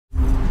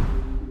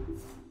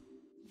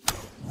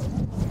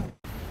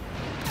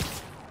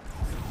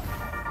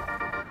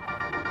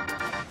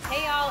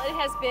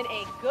has been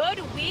a good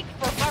week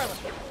for Harlem.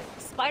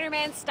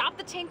 Spider-Man stopped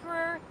the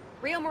Tinkerer,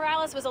 Rio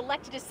Morales was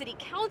elected to city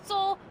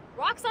council,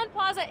 Roxxon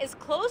Plaza is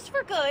closed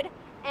for good,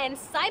 and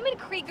Simon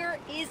Krieger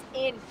is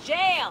in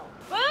jail.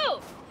 Boo!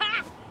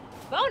 Ha!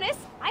 Bonus,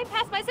 I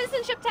passed my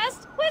citizenship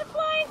test with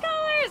flying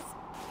colors!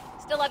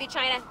 Still love you,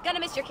 China. Gonna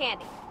miss your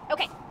candy.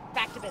 Okay,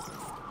 back to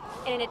business.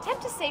 In an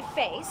attempt to save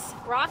face,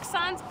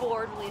 Roxxon's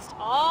board released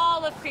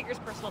all of Krieger's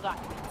personal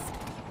documents.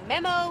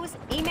 Memos,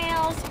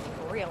 emails,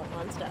 real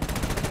fun stuff.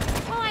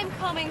 While I'm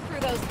combing through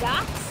those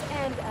docs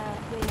and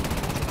waiting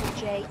for Triple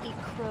J eat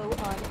crow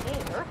on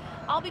air,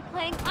 I'll be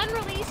playing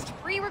unreleased,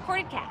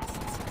 pre-recorded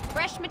casts.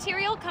 Fresh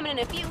material coming in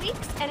a few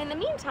weeks, and in the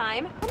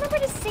meantime, remember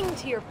to sing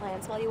to your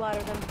plants while you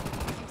water them.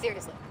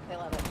 Seriously, they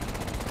love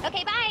it.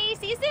 Okay, bye!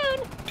 See you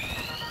soon!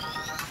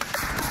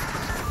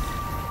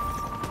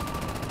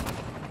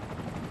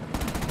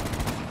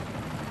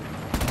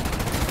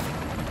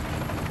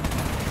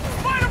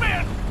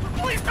 Spider-Man!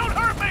 Please don't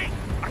hurt me!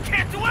 I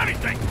can't do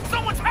anything!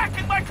 Someone's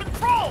hacking my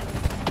control!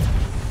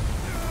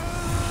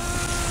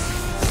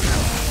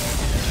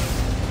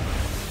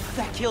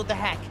 That killed the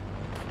hack.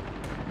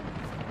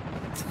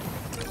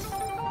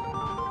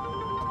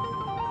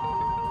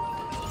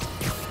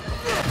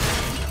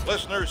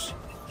 Listeners,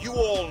 you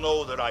all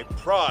know that I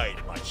pride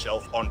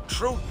myself on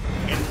truth,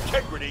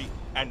 integrity,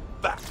 and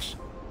facts.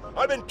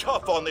 I've been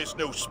tough on this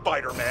new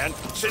Spider-Man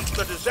since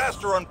the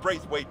disaster on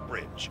Braithwaite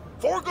Bridge.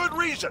 For good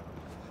reason.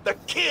 The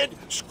kid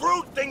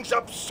screwed things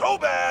up so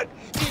bad,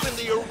 even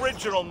the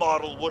original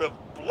model would have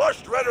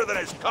blushed redder than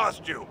his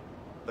costume.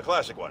 The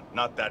classic one,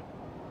 not that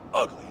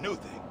ugly new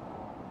thing.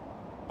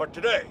 But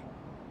today,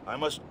 I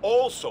must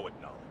also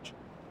acknowledge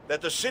that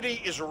the city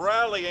is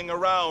rallying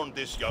around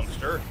this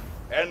youngster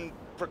and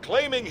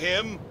proclaiming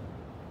him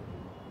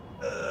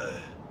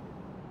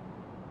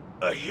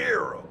a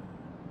hero.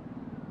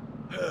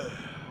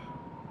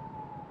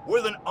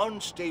 With an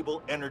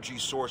unstable energy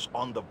source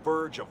on the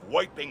verge of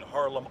wiping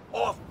Harlem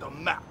off the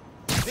map,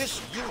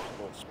 this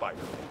youthful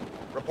Spider-Man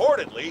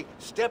reportedly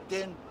stepped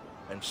in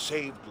and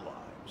saved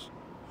lives.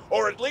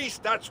 Or at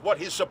least that's what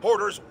his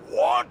supporters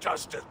want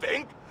us to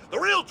think. The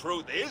real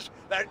truth is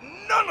that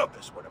none of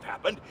this would have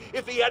happened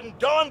if he hadn't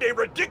donned a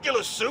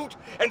ridiculous suit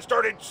and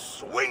started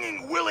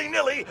swinging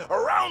willy-nilly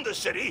around the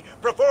city,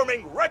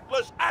 performing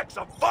reckless acts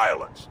of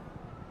violence.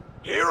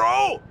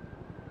 Hero?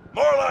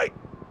 More like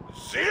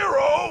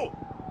zero?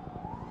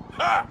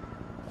 Ha!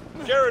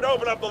 Jared,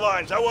 open up the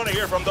lines. I want to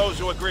hear from those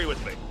who agree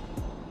with me.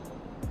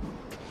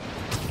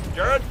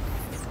 Jared?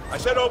 I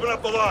said open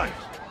up the lines.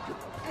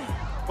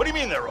 What do you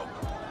mean they're open?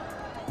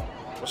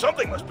 Well,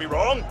 something must be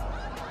wrong.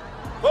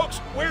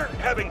 Folks, we're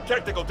having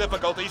technical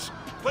difficulties.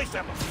 Please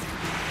stand by.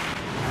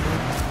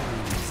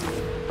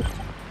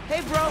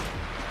 Hey, bro.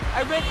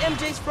 I read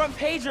MJ's front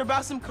pager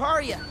about some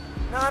Karia.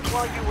 Not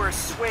while you were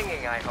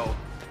swinging, I hope.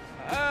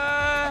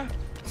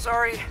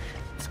 Sorry.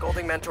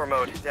 Scolding mentor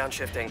mode,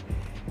 downshifting.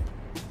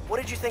 What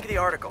did you think of the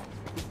article?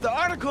 The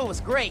article was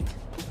great.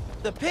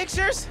 The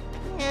pictures?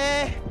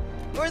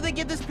 Where'd they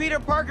get this Peter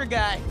Parker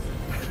guy?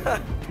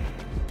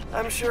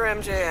 I'm sure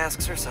MJ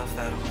asks herself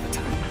that all the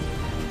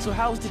time. So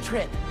how was the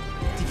trip?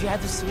 Did you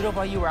have the suit up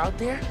while you were out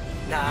there?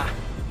 Nah.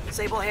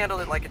 Sable handled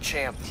it like a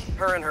champ.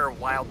 Her and her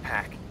wild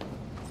pack.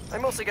 I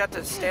mostly got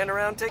to stand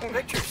around taking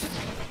pictures.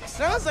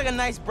 Sounds like a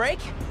nice break.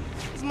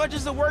 As much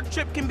as a work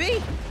trip can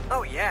be.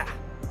 Oh yeah.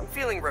 I'm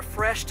feeling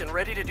refreshed and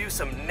ready to do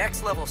some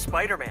next-level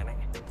Spider-Manning.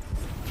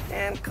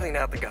 And clean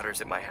out the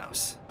gutters at my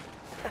house.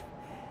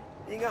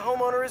 Being a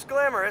homeowner is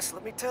glamorous,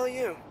 let me tell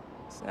you.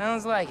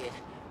 Sounds like it.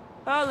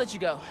 I'll let you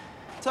go.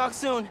 Talk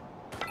soon.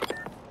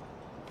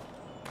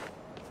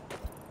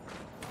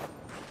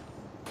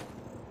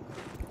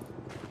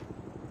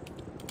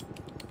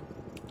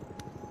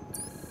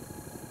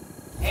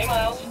 Hey,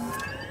 Miles.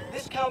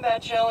 This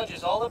combat challenge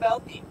is all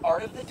about the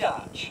art of the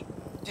dodge.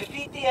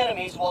 Defeat the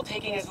enemies while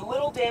taking as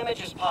little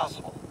damage as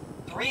possible.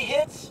 3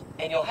 hits,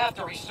 and you'll have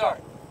to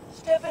restart.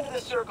 Step into the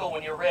circle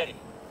when you're ready.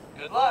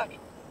 Good luck.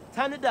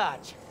 Time to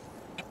dodge.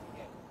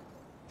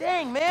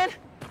 Dang, man.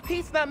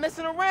 Pete's not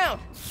messing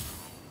around.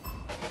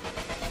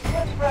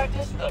 Let's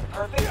practice the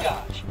perfect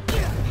dodge.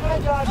 Try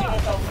dodging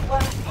at the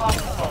last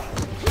possible moment.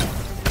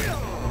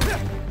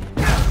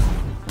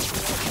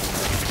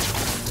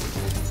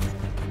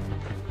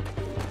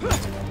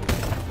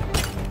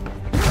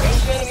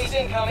 Ranged enemies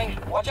incoming.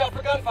 Watch out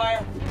for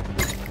gunfire.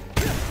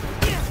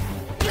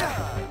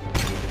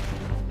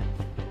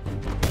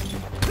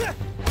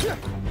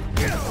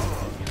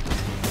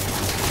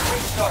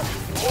 Great start.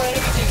 More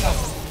enemies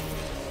incoming.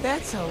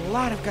 That's a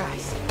lot of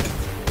guys.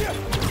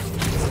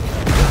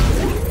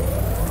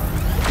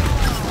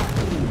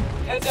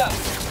 Heads up.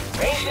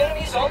 Ranged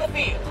enemies on the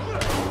field.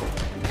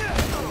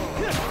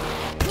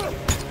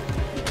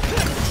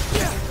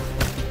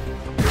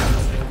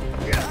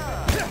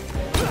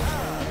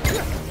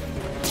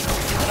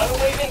 Another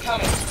wave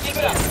incoming. Keep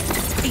it up.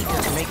 Pete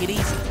doesn't make it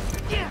easy.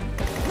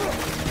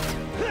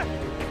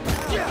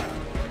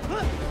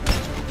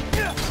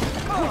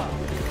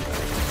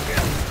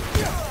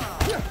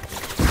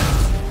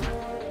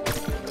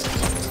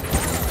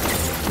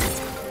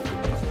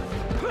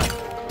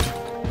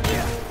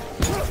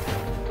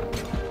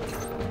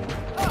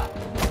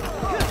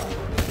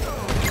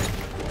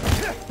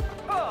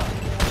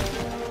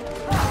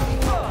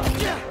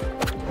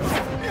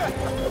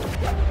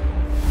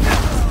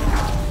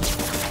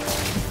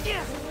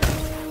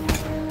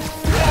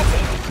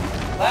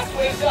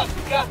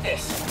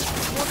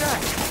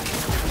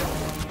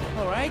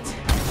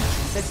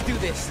 Let's do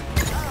this.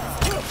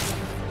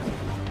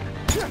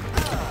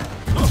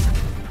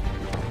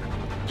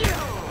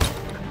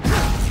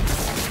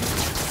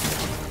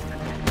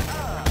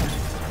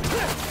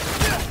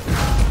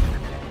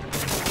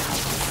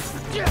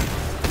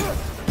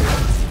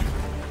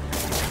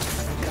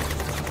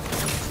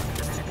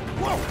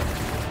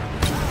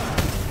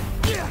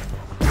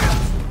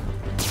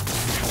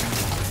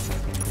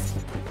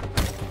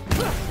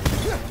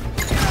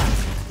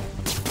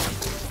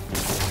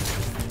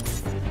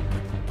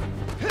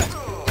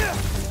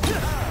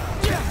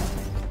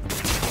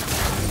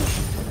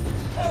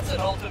 That's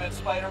an ultimate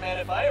Spider-Man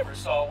if I ever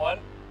saw one.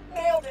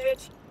 Nailed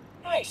it.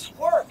 Nice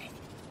work.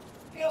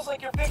 Feels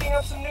like you're picking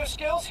up some new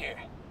skills here.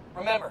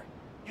 Remember,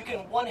 you can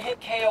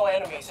one-hit KO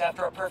enemies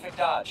after a perfect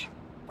dodge.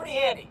 Pretty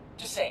handy,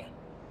 just saying.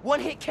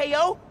 One-hit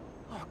KO?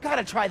 Oh,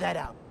 gotta try that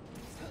out.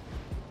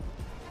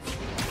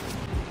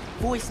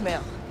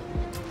 Voicemail.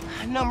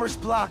 Number's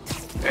blocked.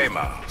 Hey,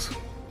 Miles.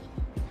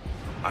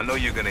 I know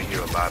you're gonna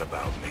hear a lot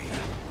about me.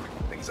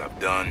 Things I've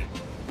done,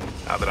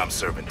 now that I'm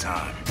serving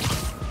time.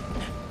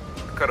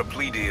 I cut a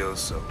plea deal,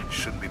 so it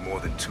shouldn't be more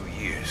than 2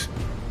 years.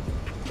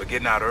 But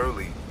getting out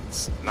early,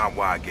 it's not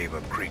why I gave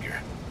up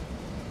Krieger.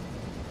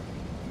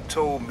 You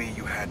told me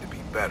you had to be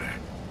better.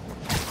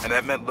 And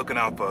that meant looking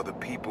out for other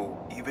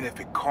people, even if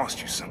it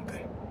cost you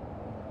something.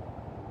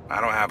 I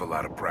don't have a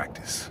lot of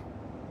practice,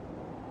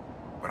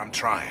 but I'm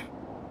trying.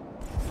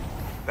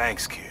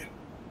 Thanks, kid,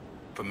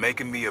 for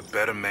making me a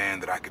better man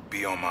that I could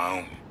be on my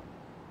own.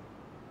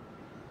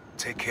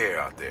 Take care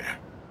out there.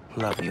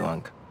 Love you,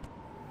 Unc.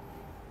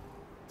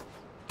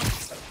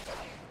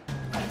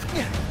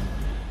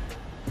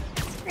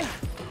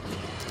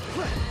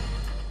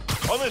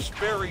 On this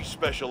very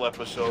special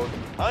episode,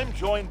 I'm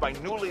joined by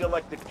newly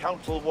elected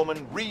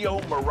Councilwoman Rio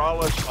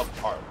Morales of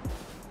Harlem,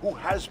 who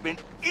has been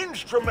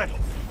instrumental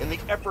in the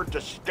effort to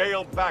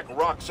scale back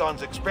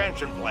Roxxon's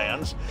expansion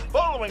plans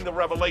following the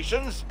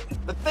revelations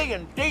that they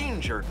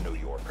endangered New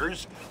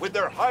Yorkers with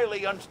their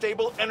highly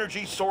unstable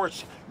energy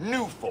source,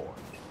 Nuform.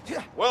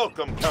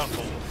 Welcome,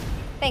 Councilwoman.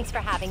 Thanks for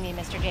having me,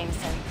 Mr.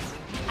 Jameson.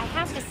 I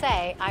have to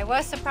say, I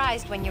was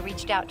surprised when you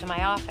reached out to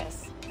my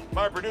office.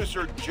 My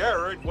producer,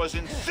 Jared, was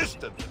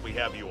insistent that we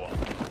have you on.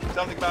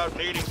 Something about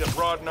needing to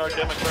broaden our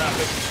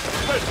demographic,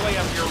 especially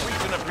after your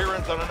recent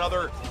appearance on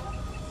another,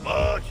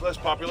 much less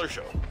popular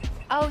show.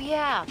 Oh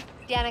yeah,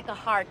 Danica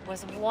Hart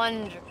was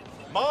wonderful.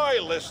 My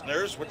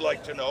listeners would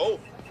like to know,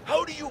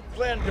 how do you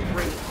plan to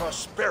bring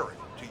prosperity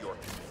to your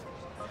community?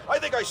 I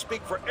think I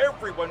speak for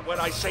everyone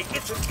when I say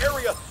it's an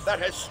area that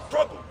has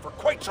struggled for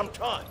quite some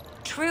time.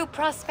 True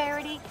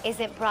prosperity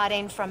isn't brought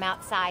in from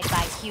outside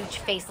by huge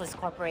faceless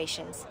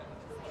corporations.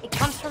 It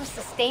comes from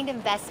sustained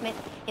investment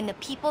in the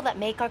people that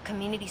make our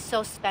community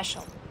so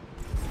special.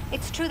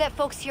 It's true that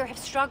folks here have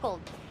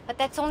struggled, but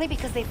that's only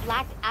because they've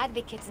lacked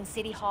advocates in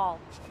City Hall.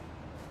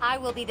 I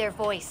will be their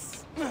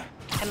voice.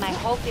 And my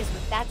hope is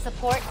with that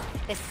support,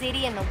 the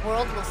city and the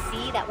world will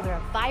see that we're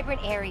a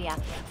vibrant area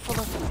full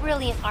of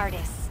brilliant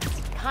artists,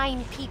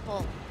 kind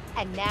people,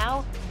 and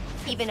now,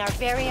 even our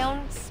very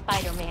own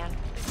Spider-Man.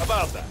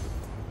 About that,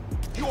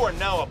 you are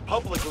now a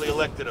publicly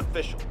elected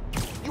official.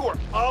 You are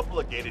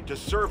obligated to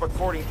serve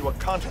according to a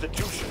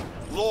constitution,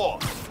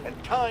 laws,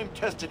 and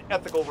time-tested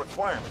ethical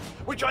requirements,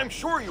 which I'm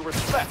sure you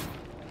respect.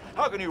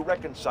 How can you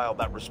reconcile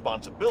that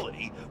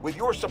responsibility with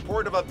your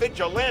support of a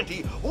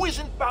vigilante who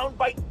isn't bound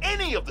by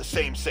any of the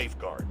same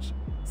safeguards?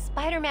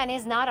 Spider-Man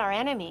is not our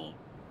enemy.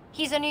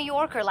 He's a New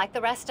Yorker like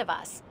the rest of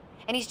us,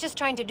 and he's just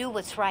trying to do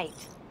what's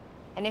right.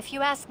 And if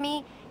you ask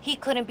me, he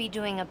couldn't be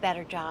doing a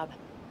better job.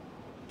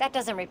 That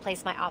doesn't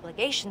replace my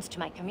obligations to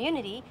my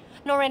community,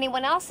 nor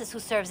anyone else's who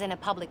serves in a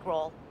public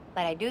role.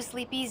 But I do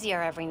sleep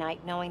easier every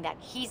night knowing that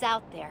he's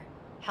out there,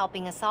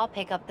 helping us all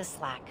pick up the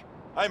slack.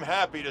 I'm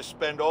happy to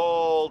spend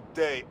all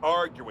day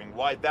arguing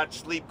why that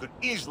sleep could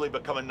easily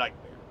become a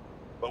nightmare.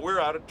 But we're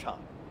out of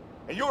time.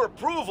 And your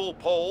approval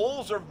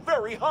polls are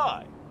very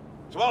high.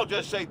 So I'll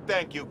just say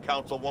thank you,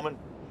 Councilwoman.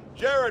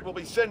 Jared will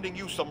be sending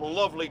you some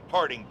lovely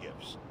parting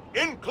gifts,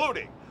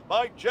 including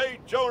my J.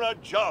 Jonah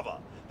Java,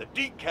 the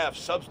decaf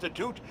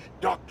substitute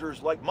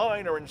doctors like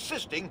mine are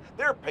insisting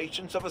their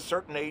patients of a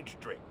certain age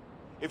drink.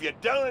 If you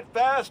down it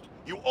fast,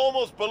 you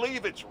almost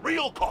believe it's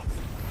real coffee.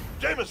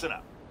 Jameson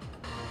out.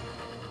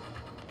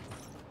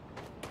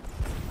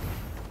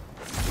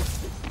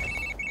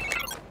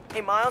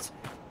 Hey, Miles.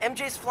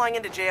 MJ's flying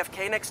into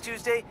JFK next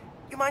Tuesday.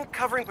 You mind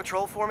covering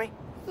patrol for me?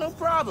 No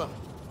problem.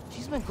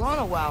 She's been gone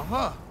a while,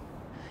 huh?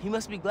 You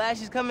must be glad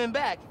she's coming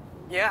back.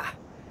 Yeah.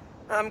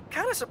 I'm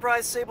kind of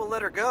surprised Sable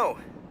let her go.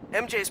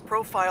 MJ's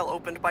profile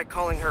opened by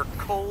calling her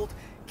cold,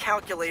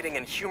 calculating,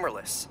 and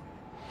humorless.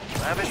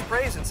 Lavish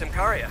praise in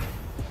Simcaria.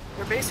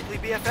 They're basically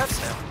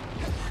BFFs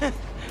now.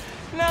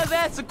 Now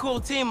that's a cool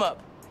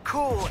team-up.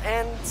 Cool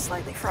and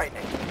slightly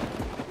frightening.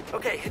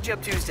 Okay, hit you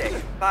up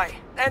Tuesday. Bye.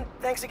 And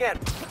thanks again.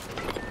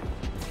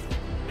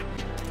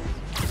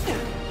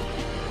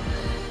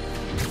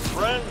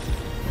 Friends,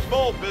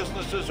 small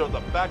businesses are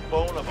the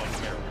backbone of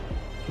America.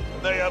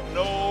 And they have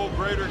no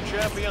greater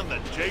champion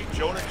than J.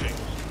 Jonah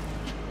Jameson.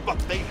 But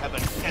they have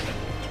an enemy,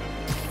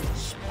 too.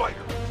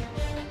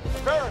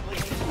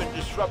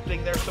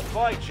 disrupting their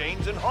supply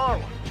chains in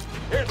Harlem.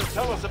 Here to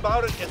tell us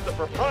about it is the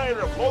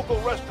proprietor of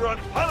local restaurant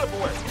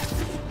Panabue.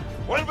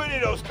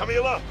 Buenvenidos,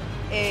 Camila.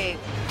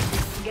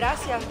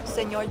 Gracias,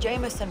 Senor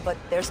Jameson, but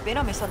there's been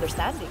a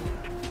misunderstanding.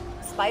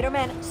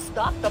 Spider-Man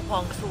stopped the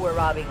punks who were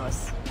robbing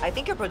us. I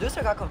think your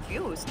producer got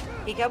confused.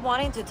 He kept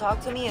wanting to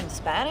talk to me in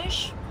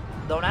Spanish.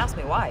 Don't ask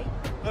me why.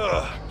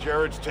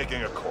 Jared's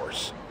taking a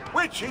course,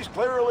 which he's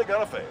clearly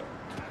gonna fail.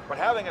 But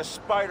having a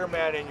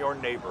Spider-Man in your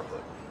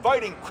neighborhood,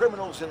 fighting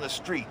criminals in the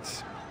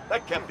streets,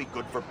 that can't be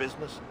good for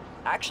business.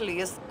 Actually,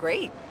 it's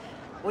great.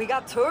 We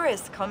got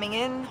tourists coming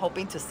in,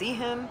 hoping to see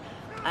him.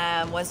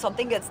 And when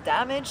something gets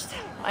damaged,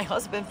 my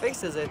husband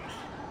fixes it.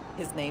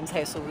 His name's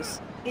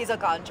Jesus. He's a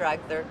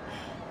contractor.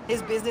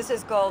 His business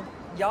is called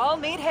Y'all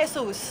Meet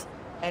Jesus.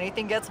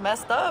 Anything gets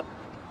messed up,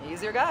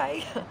 he's your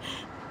guy.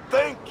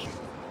 Thank you.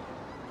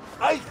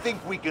 I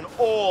think we can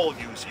all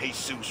use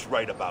Jesus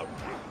right about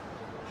now.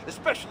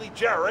 Especially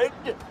Jared,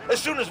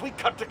 as soon as we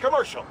cut to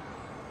commercial.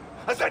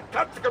 I said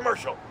cut to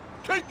commercial.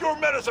 Take your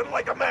medicine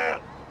like a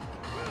man.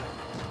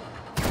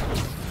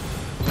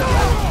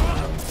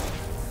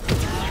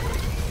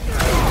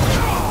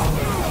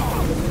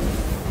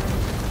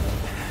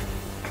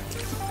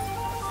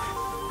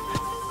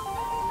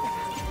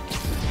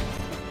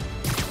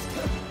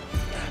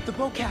 The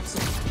boat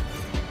capsule.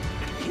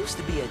 It used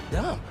to be a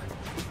dump,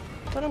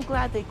 but I'm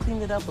glad they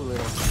cleaned it up a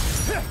little.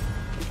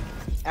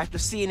 After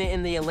seeing it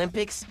in the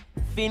Olympics,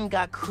 Finn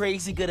got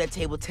crazy good at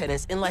table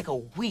tennis in like a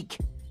week.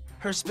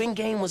 Her spin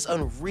game was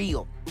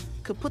unreal.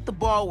 Could put the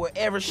ball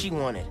wherever she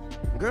wanted.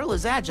 Girl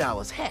is agile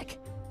as heck.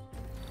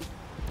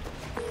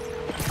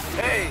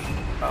 Hey,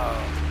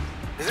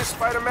 is this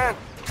Spider-Man?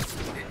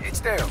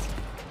 It's Dale,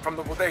 from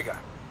the bodega.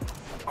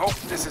 Hope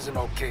this is an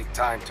okay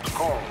time to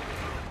call.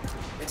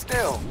 It's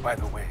Dale, by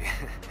the way,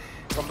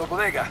 from the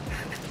bodega.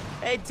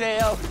 Hey,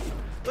 Teo.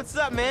 What's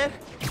up, man?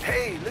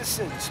 Hey,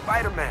 listen,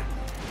 Spider-Man.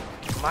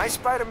 My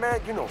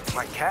Spider-Man, you know,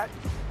 my cat,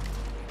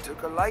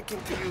 took a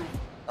liking to you.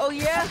 Oh,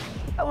 yeah?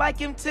 I like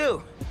him,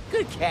 too.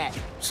 Good cat.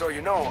 So,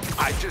 you know,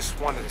 I just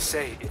wanted to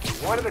say, if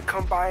you wanted to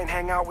come by and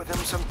hang out with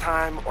him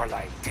sometime, or,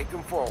 like, take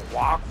him for a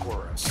walk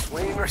or a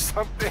swing or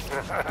something,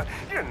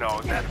 you know,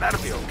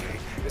 that'll be okay,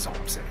 is all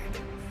I'm saying.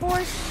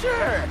 For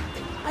sure.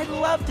 I'd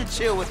love to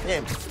chill with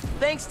him.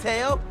 Thanks,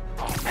 Teo.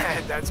 Oh,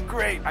 man, that's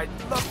great. He'd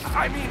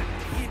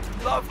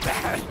love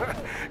that.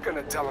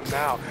 Gonna tell him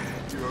now.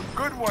 You're a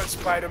good one,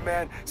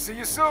 Spider-Man. See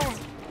you soon.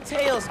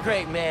 Teo's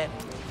great, man.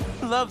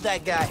 Love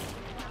that guy.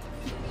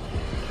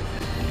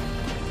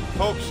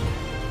 Folks,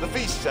 the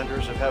Feast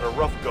Centers have had a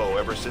rough go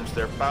ever since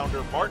their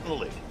founder, Martin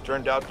Lee,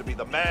 turned out to be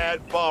the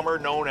mad bomber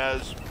known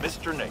as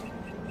Mr. Nate.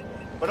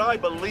 But I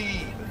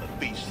believe in the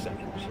Feast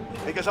Centers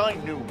because I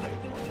knew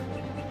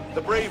Nate,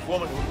 the brave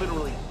woman who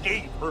literally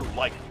gave her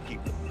life to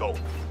keep them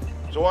going.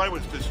 So I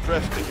was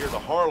distressed to hear the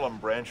Harlem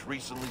branch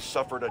recently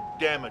suffered a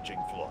damaging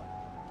flood.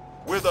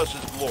 With us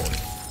is Lori,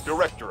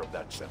 director of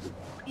that center.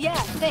 Yeah,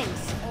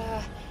 thanks.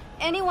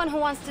 Anyone who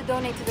wants to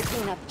donate to the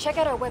cleanup, check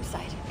out our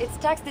website. It's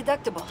tax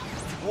deductible.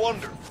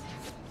 Wonderful.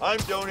 I'm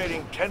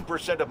donating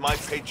 10% of my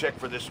paycheck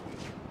for this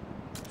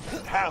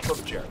week. Half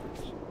of Jared's.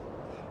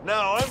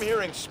 Now, I'm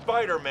hearing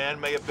Spider-Man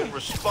may have been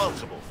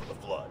responsible for the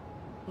flood.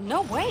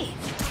 No way.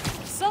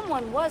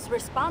 Someone was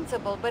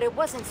responsible, but it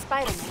wasn't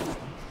Spider-Man.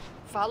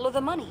 Follow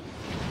the money.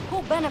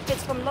 Who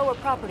benefits from lower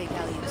property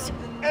values?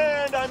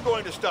 And I'm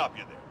going to stop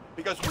you there,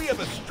 because we have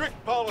a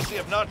strict policy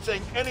of not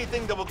saying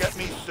anything that will get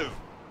me sued.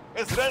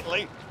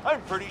 Incidentally,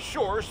 I'm pretty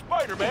sure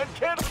Spider-Man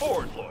can't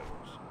afford lawyers.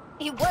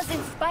 He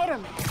wasn't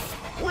Spider-Man.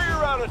 We're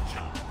out of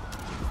time.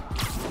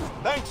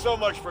 Thanks so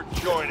much for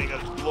joining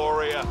us,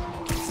 Gloria.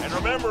 And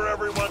remember,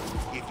 everyone,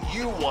 if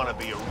you want to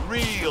be a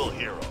real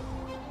hero,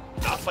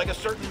 not like a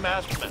certain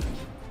masked menace,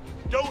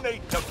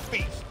 donate to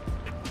Feast.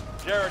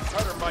 Jared,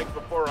 cut her mic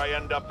before I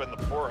end up in the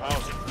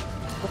poorhouse.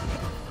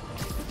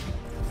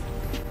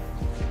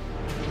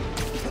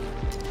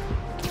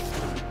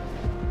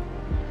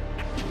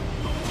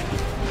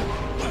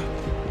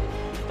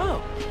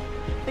 Oh,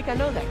 I think I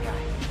know that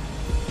guy.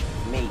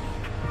 Maybe.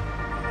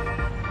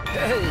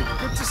 Hey,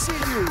 good to see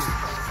you.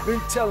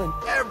 Been telling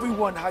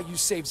everyone how you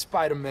saved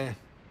Spider-Man.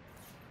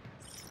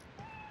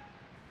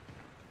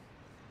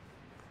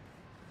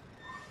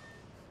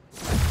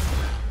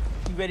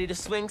 You ready to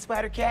swing,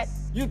 Spider-Cat?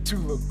 You two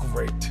look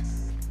great.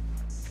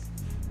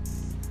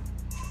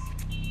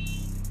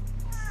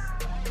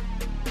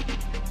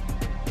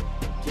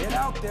 Get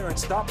out there and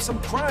stop some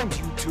crimes,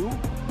 you two.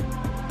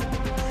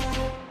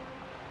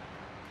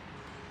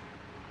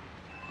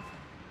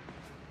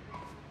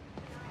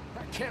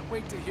 I can't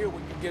wait to hear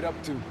what you get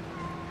up to.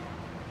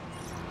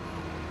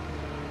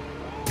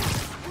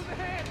 Who's the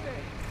hand there?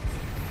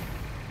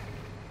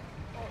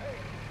 Oh, hey,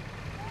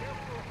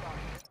 careful about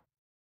it.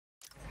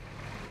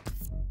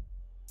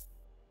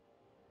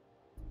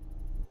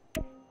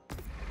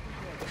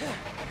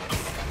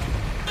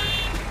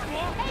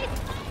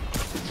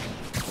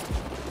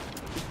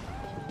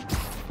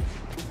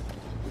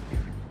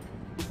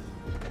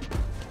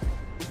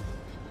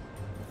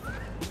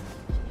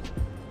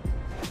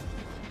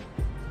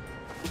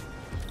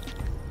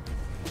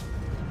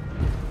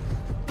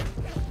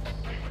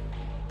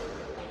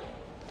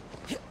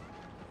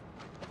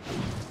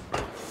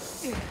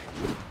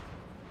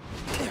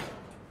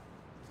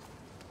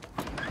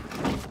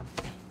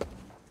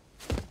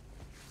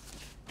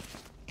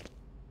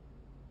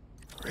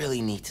 really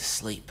need to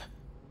sleep.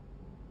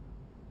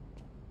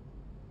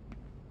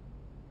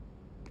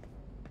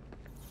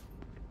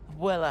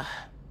 Well,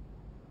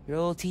 your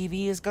old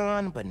TV is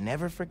gone, but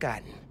never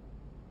forgotten.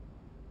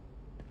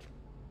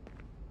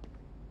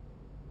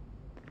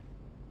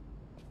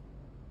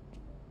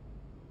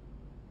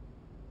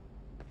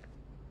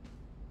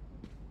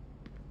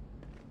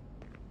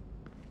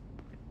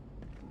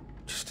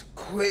 Just a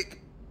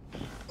quick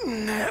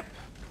nap.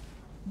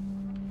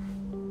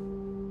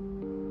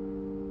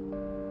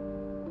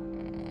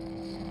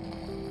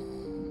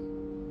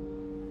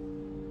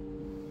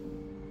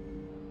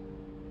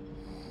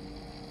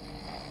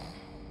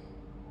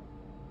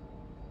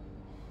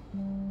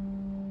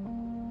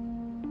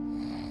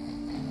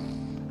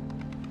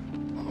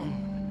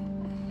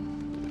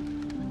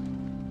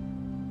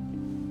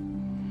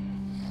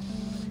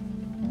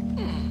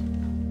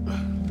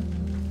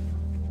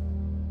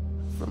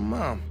 From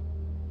Mom.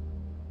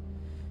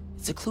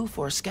 It's a clue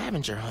for a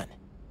scavenger hunt.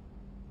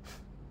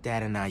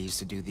 Dad and I used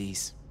to do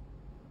these.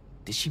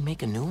 Did she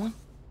make a new one?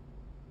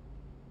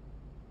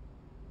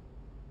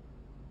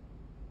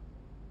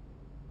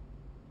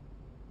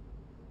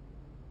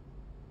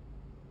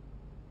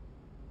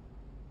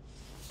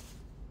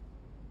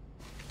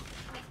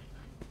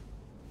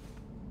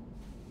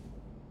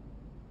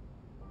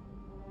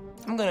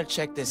 I'm gonna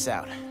check this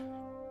out.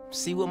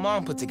 See what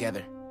Mom put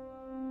together.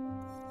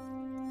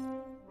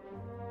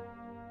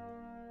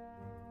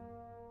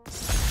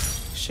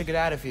 Should get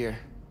out of here.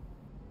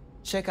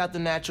 Check out the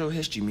Natural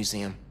History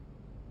Museum.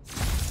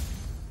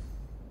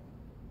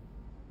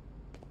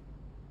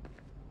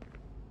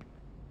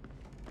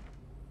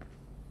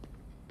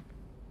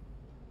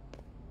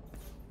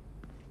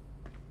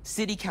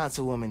 City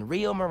Councilwoman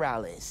Rio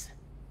Morales.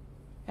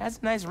 Has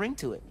a nice ring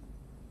to it.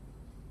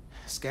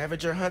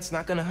 Scavenger hunt's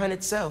not gonna hunt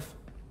itself.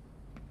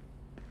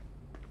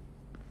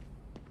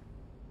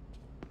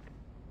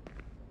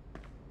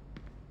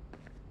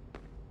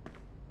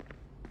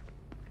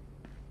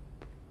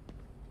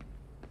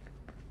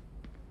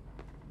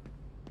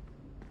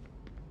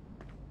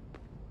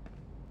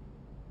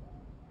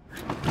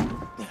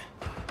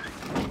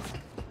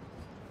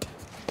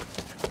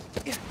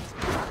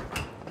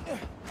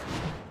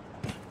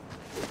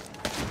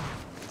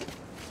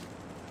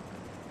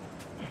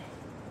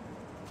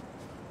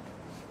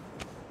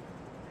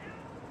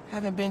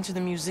 Haven't been to the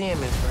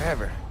museum in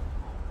forever.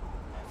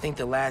 I think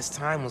the last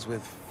time was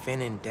with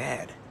Finn and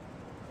Dad.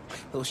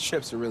 Those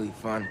trips are really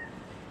fun.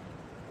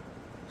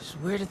 It's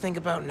weird to think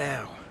about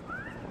now.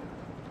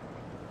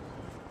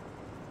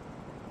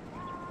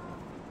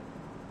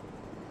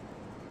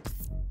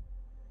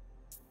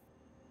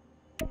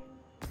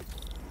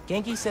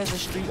 Genki says a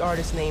street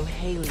artist named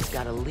Haley's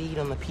got a lead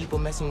on the people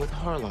messing with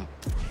Harlem.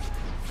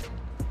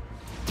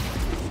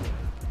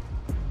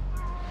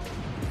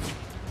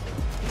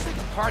 It's like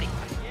a party.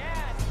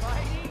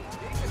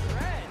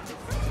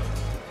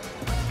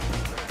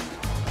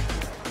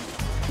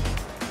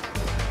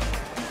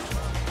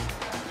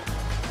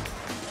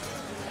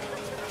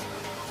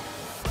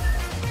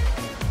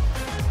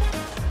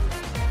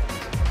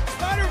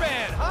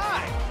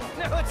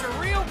 It's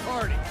a real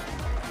party.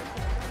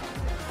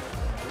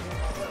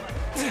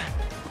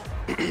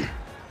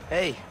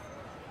 Hey,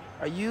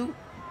 are you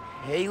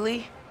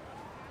Haley?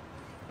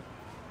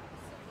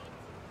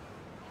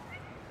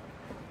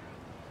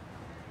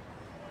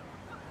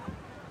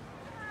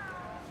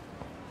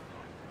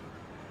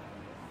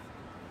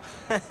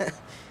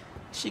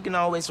 She can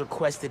always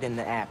request it in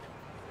the app.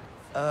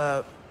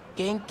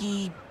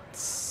 Genki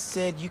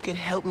said you could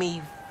help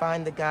me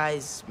find the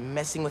guys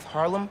messing with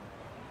Harlem?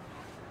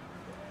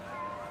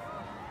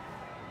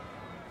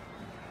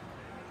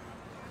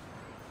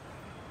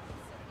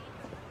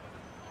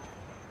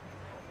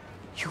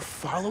 You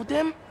followed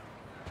them?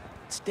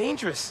 It's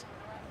dangerous.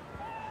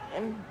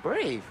 And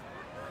brave.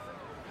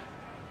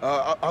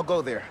 I'll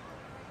go there.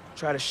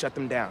 Try to shut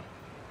them down.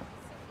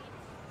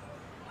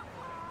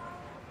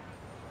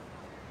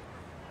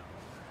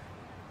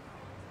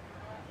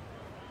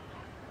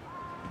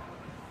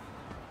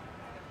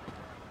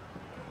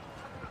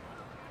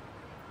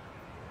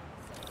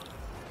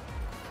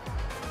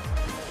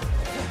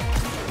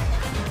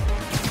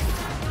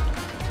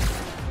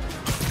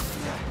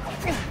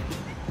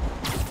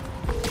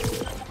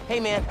 Hey,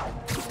 man.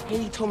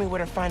 Haley told me where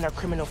to find our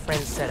criminal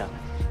friends' setup.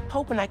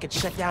 Hoping I could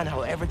shut down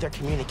however they're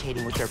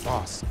communicating with their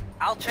boss.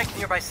 I'll check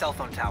nearby cell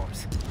phone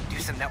towers. Do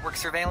some network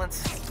surveillance.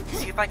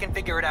 See if I can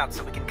figure it out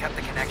so we can cut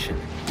the connection.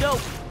 Dope.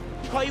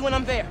 Call you when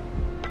I'm there.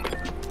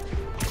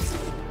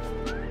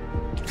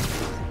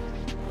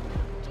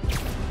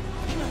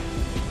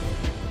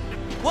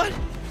 What?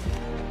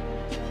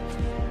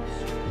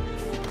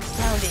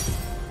 Found it.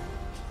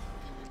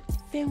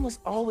 Finn was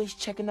always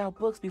checking out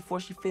books before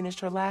she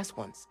finished her last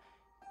ones.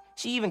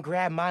 She even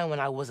grabbed mine when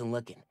I wasn't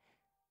looking.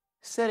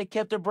 Said it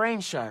kept her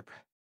brain sharp.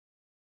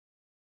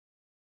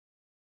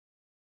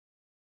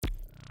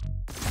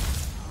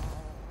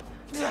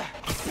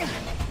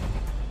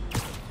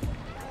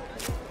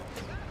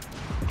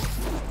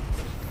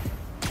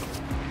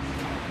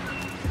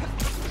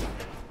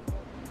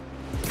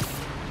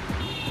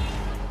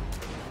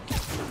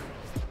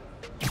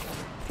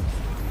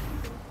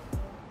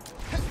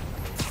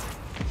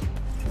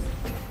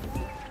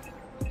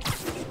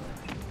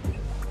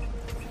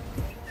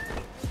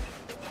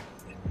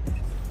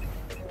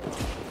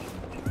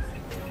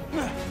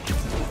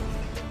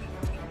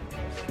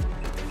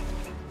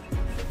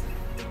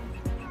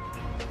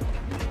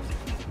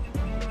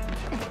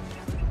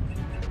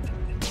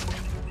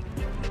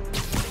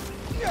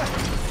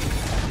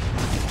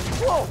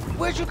 Whoa,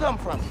 where'd you come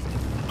from?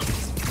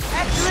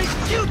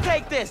 Actually, you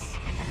take this!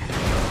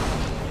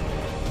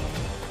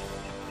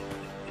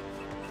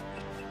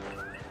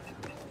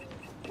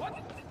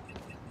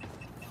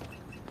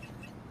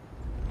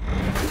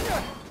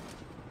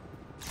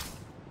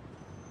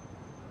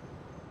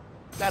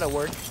 That'll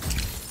work.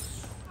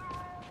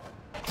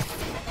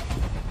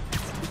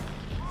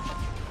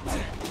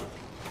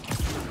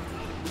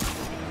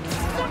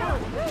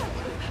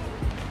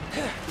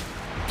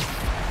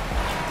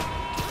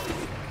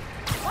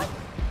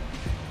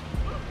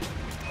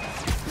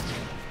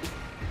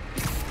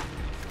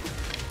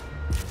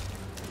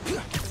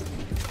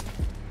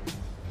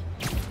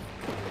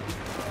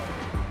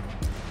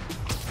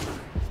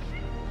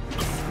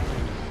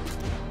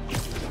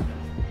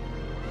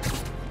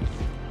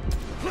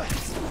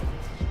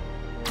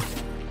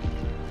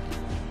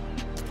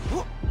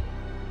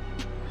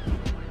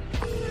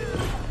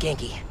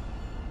 Genki,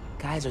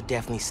 guys are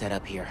definitely set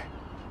up here.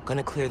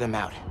 Gonna clear them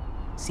out.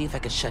 See if I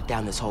can shut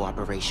down this whole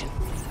operation.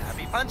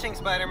 Happy punching,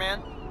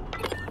 Spider-Man.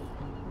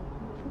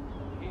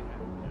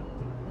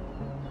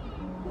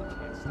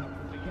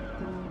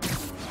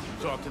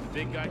 Talk to the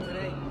big guy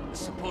today?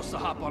 Supposed to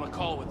hop on a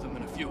call with him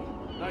in a few.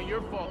 Not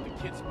your fault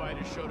the kid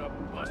spider showed up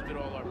and busted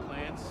all our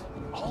plans.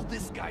 All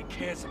this guy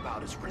cares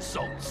about is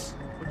results.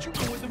 But you've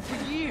been with him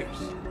for years.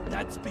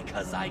 That's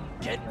because I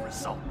get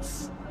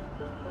results.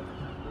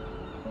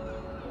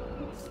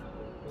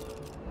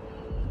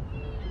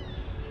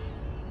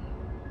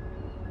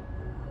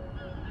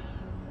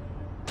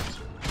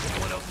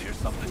 Anyone else hear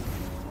something?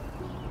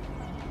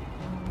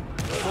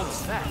 What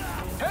was that?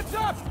 Heads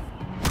up!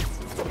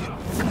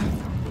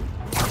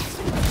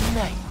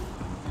 Nice.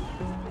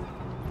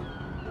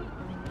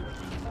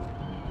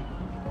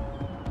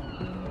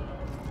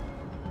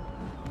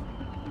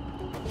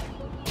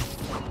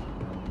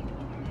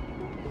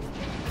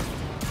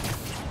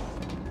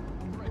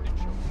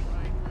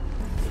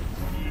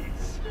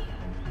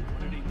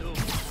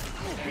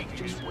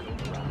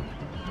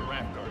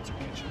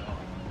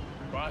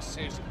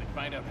 Says if they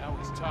find out how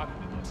he's talking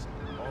to us,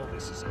 all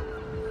this is over.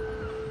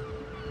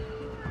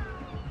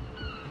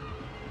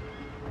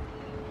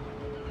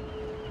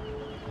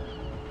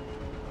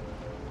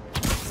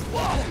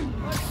 Whoa!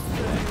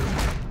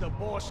 The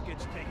boss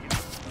gets taken,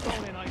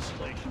 thrown in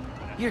isolation.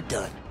 You're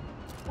done.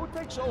 Who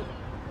takes over?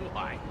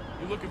 Why?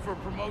 You looking for a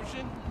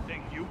promotion?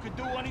 Think you could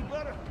do any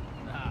better?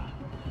 Nah.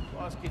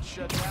 Boss gets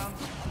shut down,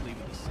 I'm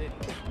leaving the city.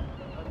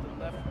 Nothing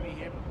left for me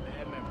here but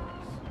bad memories.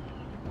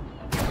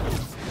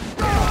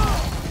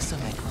 Eso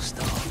me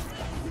gustó.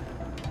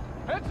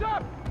 Heads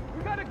up!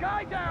 We got a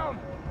guy down!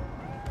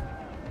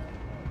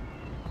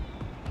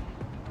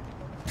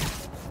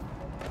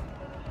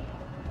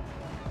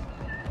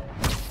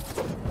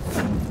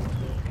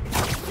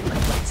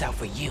 Lights out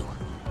for you.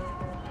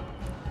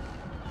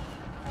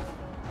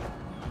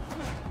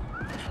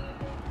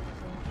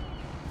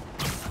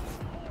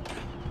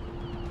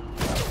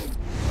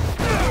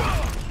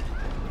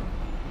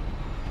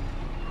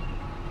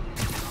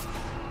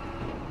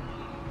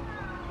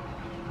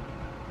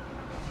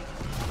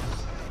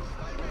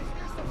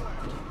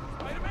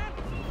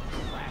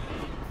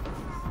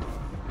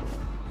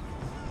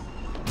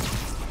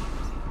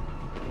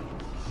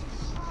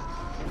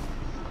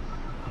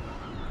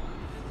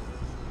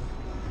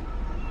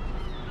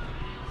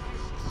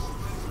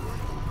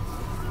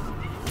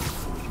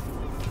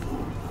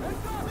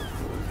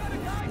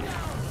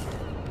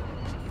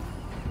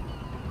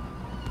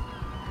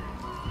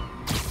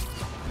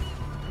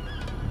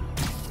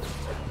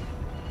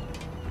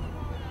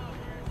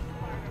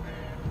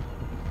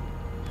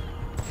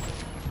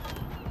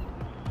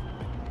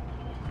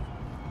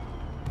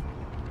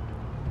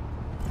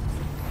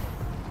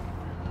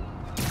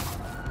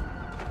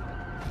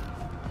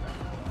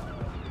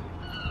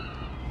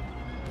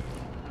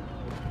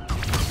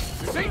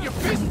 Ain't your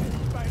business,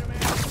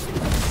 Spider-Man!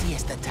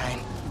 Siesta time.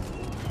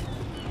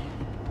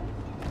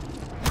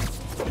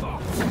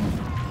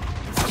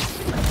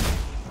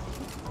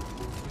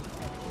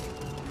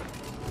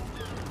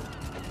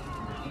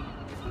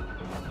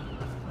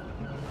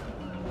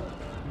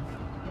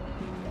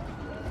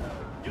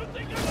 You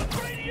think I'm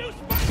afraid of you,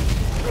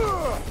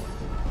 Spider-Man?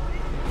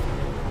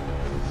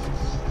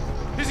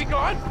 Is he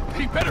gone?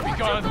 He better be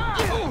gone!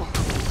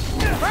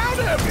 Found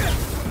him!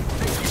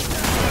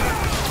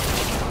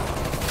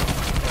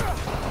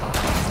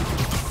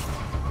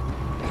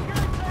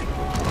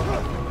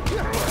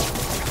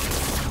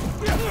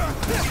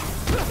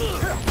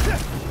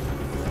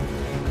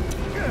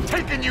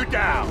 Taking you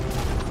down!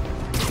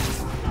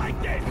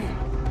 Like this!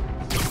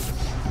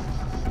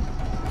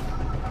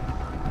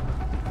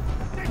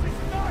 This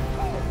is not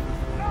cool!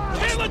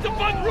 Can't let the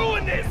bug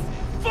ruin this!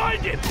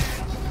 Find him!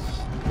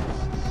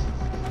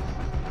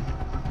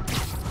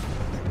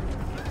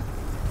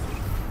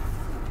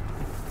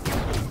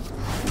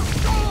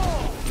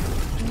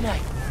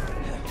 Nice.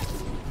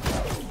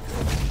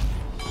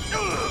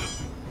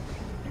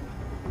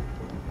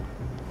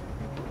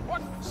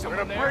 I'm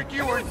gonna break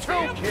you in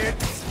two, kid!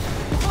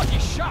 Lucky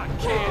shot,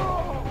 kid!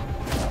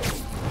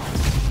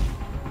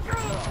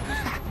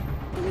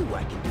 Knew I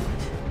I can do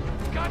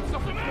it. Got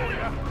something for you.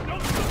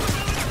 Don't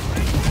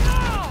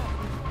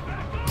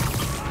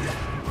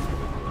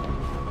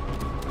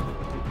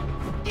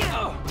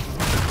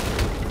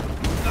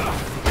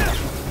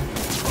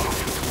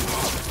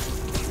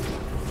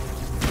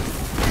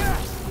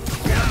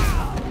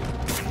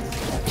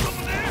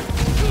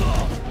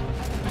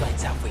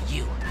Lights out for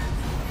you.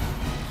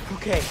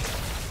 Okay,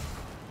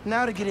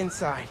 now to get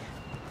inside.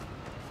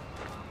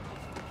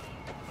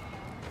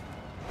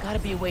 Gotta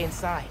be a way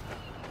inside.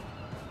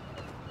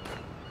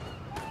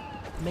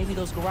 Maybe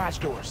those garage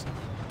doors.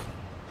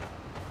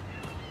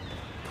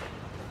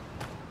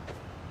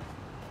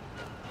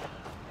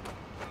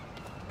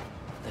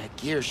 That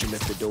gear should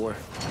lift the door.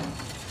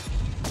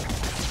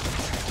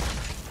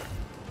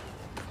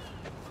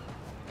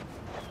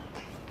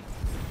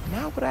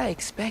 Not what I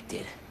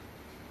expected.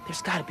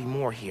 There's gotta be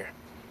more here.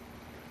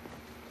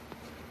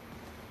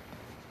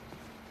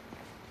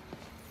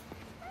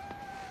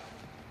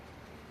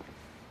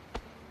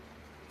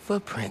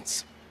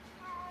 Footprints.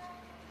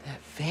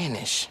 That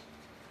vanish.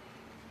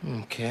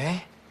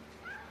 Okay.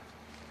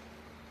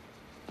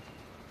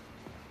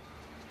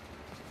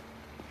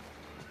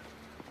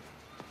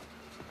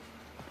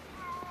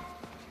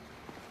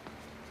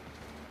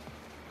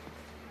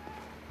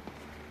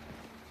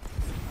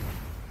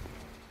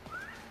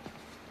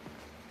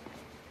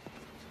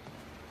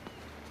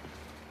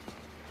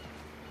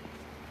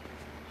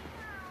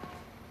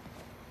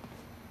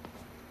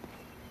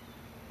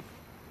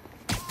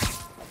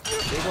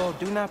 Big old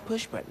do not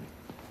push button.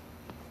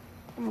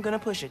 I'm gonna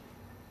push it.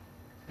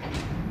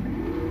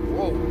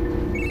 Whoa.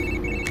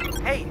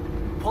 Hey,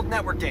 pulled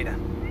network data.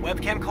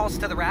 Webcam calls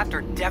to the raft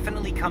are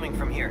definitely coming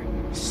from here.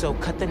 So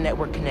cut the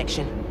network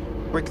connection,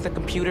 brick the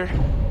computer,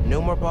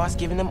 no more boss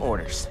giving them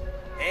orders.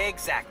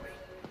 Exactly.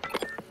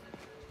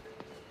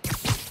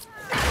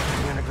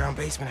 The underground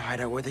basement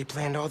hideout where they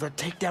planned all their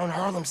takedown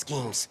Harlem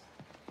schemes.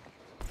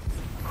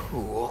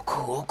 Cool,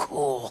 cool,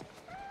 cool.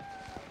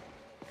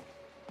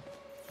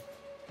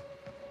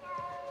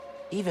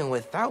 Even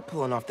without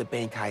pulling off the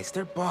bank heist,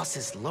 their boss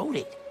is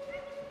loaded.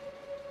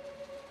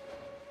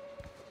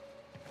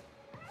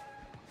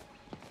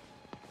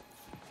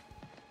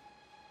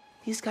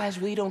 These guys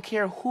really don't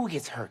care who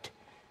gets hurt,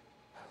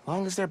 as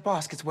long as their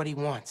boss gets what he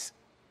wants.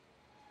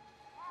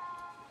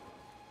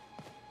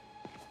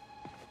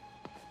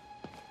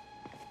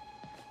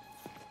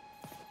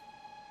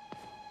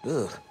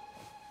 Ugh.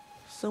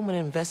 Someone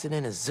invested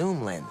in a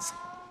zoom lens.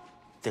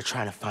 They're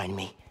trying to find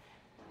me.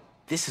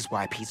 This is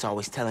why Pete's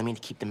always telling me to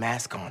keep the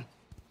mask on.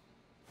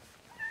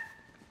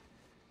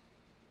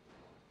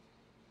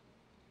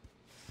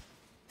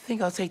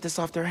 Think I'll take this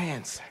off their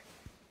hands.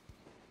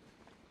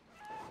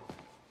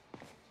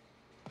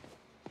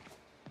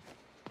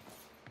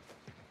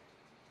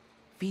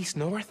 Feast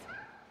North?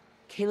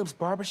 Caleb's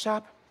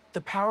barbershop? The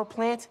power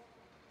plant?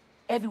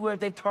 Everywhere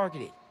they've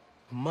targeted.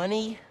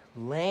 Money,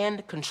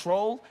 land,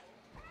 control.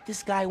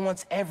 This guy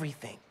wants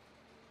everything.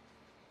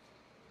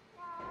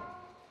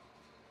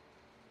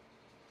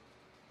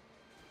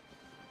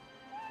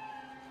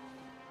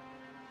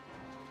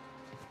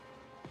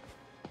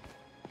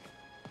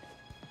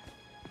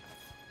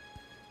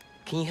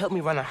 Can you help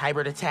me run a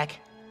hybrid attack?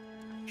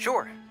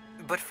 Sure,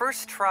 but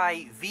first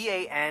try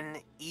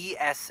VANESSA.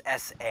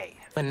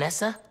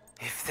 Vanessa?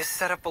 If this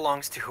setup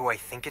belongs to who I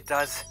think it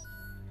does...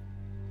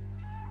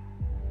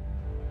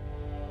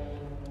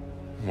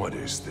 What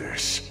is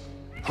this?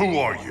 Who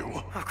are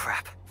you? Oh,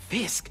 crap.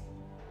 Fisk.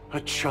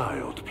 A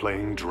child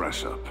playing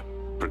dress-up,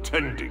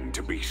 pretending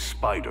to be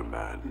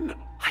Spider-Man.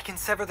 I can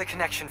sever the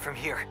connection from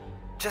here.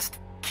 Just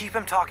keep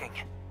him talking.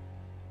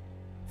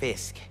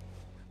 Fisk.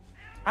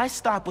 I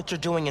stop what you're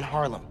doing in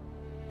Harlem.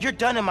 You're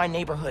done in my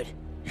neighborhood.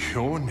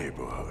 Your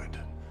neighborhood?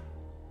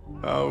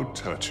 How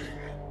touching.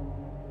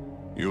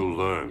 You'll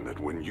learn that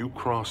when you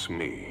cross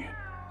me,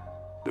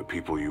 the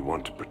people you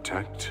want to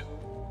protect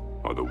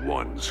are the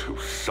ones who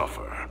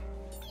suffer.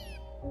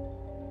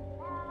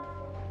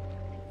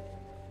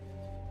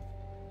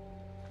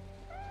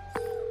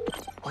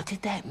 What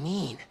did that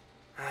mean?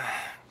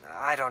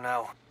 I don't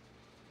know.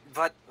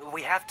 But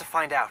we have to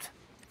find out.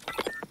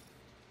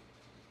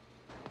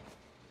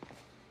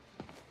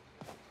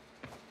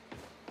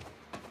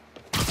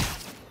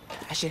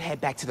 I should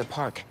head back to the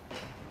park.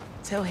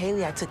 Tell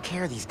Haley I took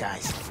care of these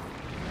guys.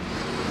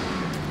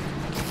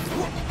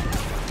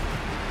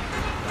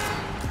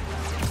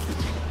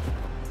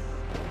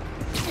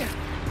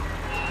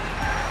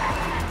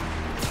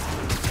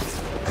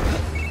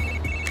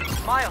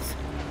 Miles,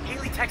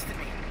 Haley texted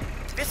me.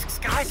 Fisk's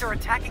guys are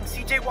attacking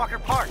CJ Walker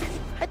Park.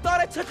 I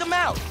thought I took them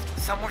out.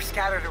 Some were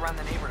scattered around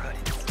the neighborhood.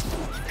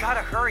 You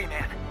gotta hurry,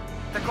 man.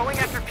 They're going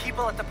after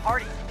people at the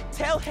party.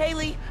 Tell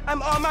Haley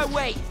I'm on my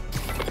way.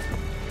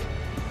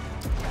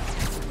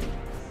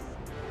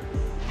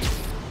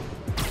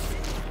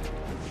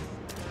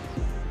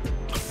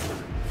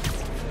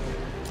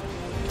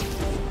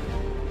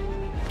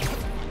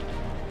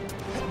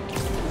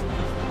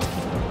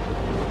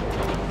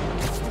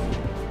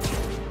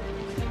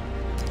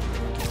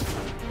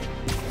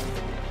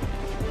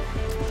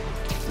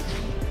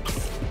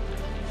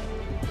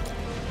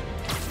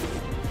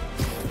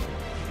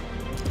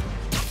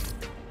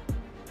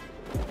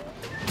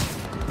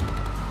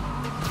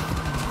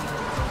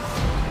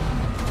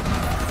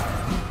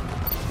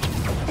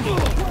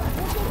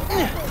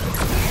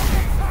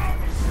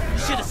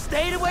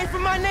 away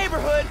from my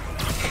neighborhood!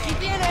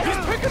 Keep in it!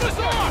 He's picking us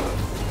off!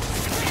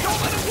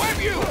 Don't let him web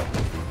you!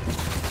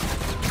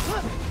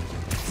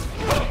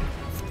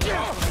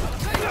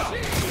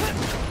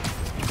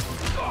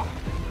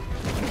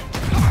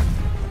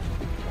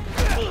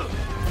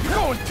 You're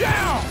going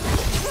down!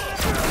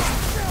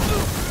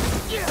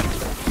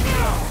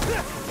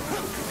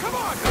 Come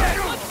on, man,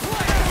 let's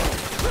play!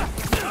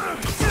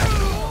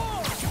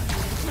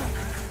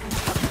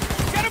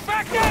 Get him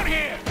back down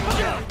here!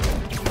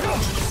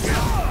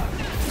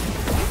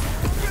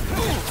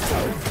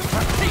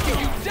 I'm taking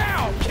you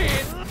down,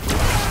 kid!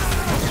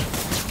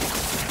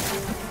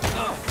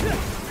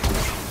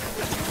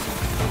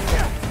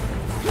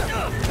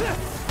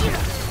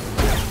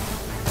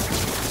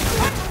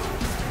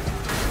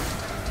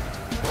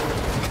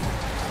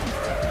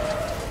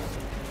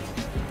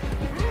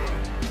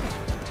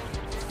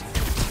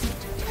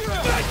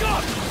 Back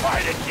up!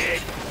 Fight it,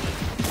 kid!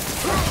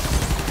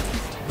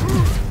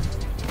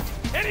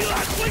 Any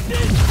last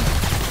weakness?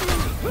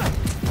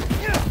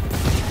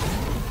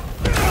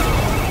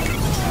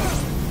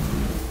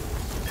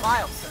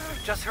 Miles,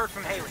 just heard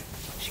from Haley.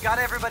 She got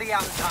everybody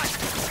out in time.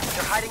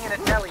 They're hiding in a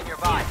deli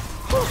nearby.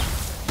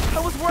 I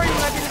was worried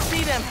when I didn't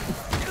see them.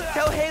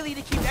 Tell Haley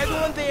to keep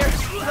everyone there,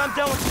 because I'm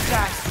done with you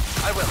guys.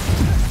 I will.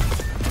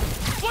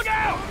 Look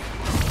out!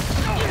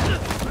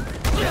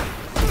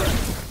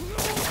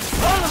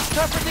 Harlem's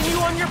tougher than you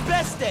on your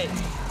best day.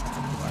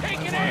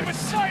 Taking aim at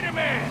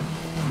Spider-Man!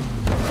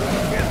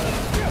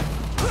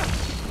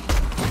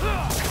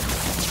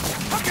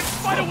 How can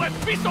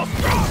spiderwebs be so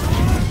strong?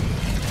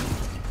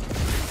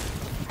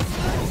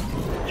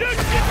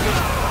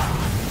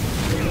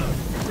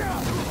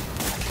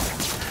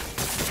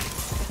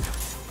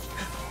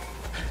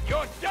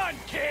 You're done,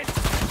 kid!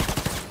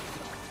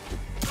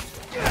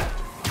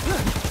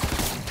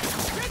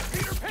 Get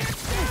Peter Pan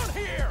down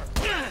here!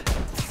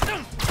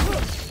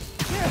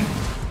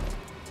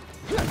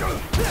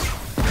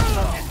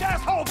 This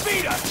asshole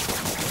beat us!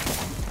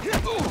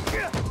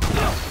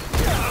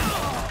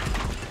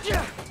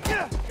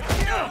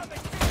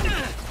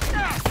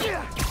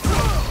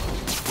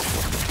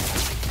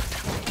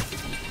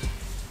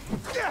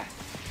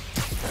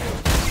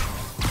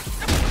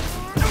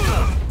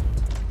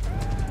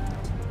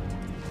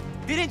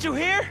 Didn't you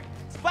hear?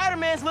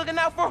 Spider-Man's looking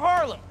out for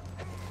Harlem.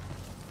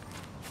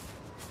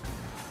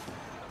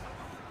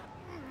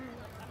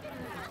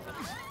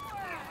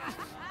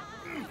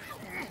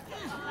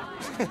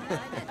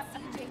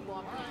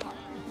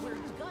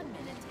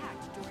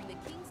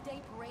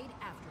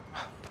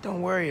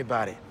 Don't worry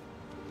about it.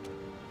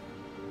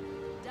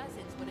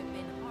 Dozens would have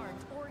been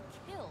harmed or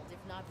killed if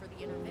not for the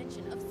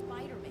intervention of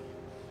Spider-Man,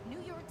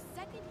 New York's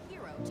second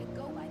hero to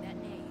go by that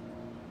name.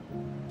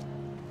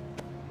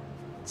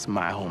 It's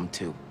my home,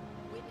 too.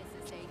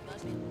 Witnesses say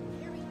gunmen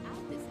carried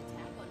out this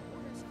attack on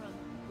orders from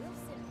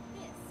Wilson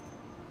Fisk.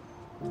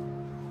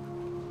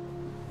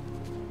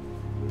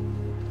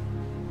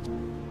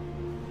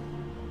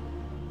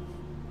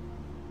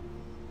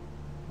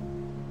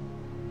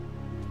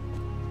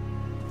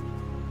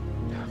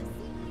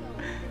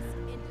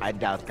 I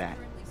doubt that.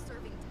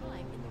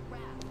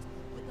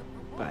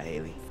 Bye,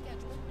 Haley.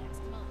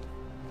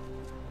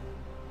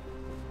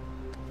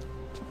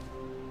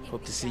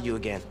 Hope to see you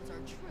again.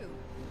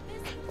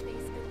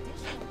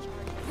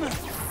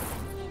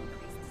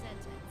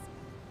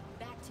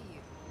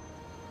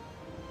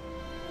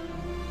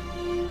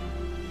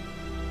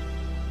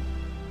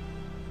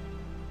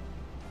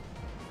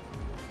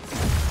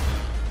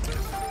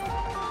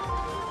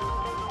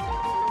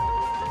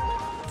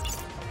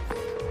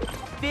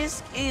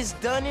 Fisk is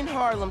done in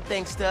Harlem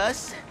thanks to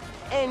us.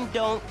 And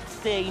don't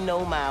say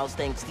no, Miles,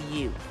 thanks to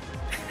you.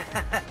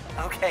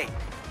 Okay,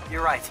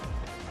 you're right.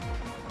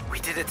 We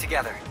did it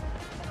together.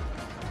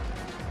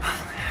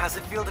 How's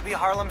it feel to be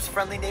Harlem's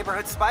friendly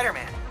neighborhood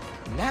Spider-Man?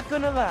 Not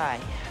gonna lie,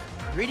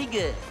 pretty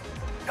good.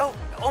 Oh,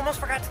 almost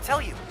forgot to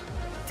tell you.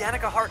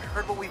 Danica Hart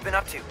heard what we've been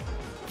up to.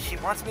 She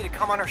wants me to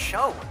come on her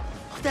show.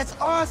 Oh, that's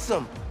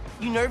awesome.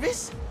 You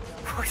nervous?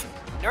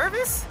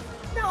 Nervous?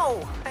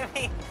 No, I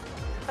mean...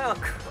 Oh,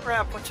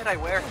 crap, what should I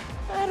wear?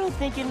 I don't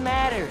think it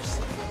matters,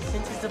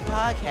 since it's a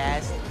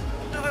podcast.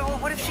 Well,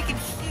 what if she can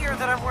hear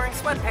that I'm wearing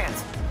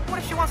sweatpants? What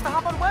if she wants to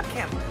hop on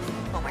webcam?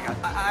 Oh my god,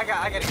 I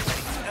gotta get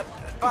ready.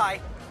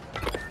 Bye.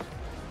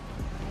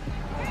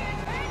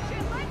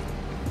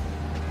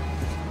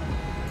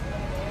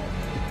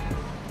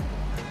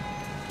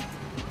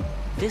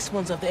 This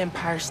one's of the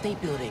Empire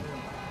State Building.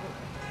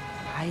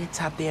 High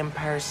atop the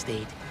Empire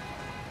State,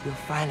 you'll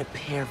find a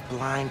pair of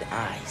blind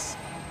eyes.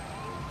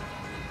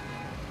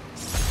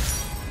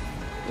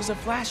 There's a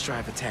flash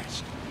drive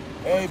attached.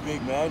 Hey,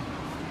 big man.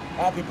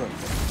 Happy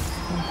birthday.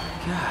 Oh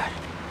my god.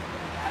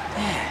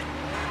 Dad.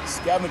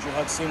 Scavenger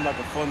hunt seemed like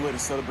a fun way to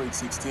celebrate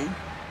 16.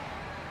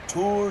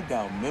 Tour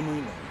down memory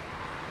lane.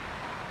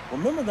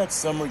 Remember that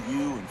summer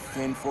you and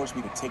Finn forced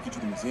me to take you to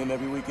the museum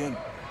every weekend?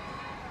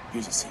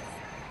 Here's a secret.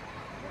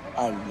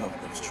 I love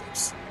those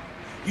trips.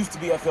 Used to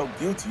be I felt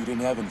guilty you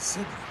didn't have any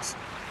siblings.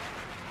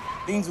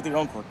 Things with your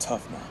uncle are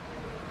tough now.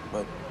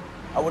 But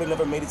I would have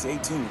never made it to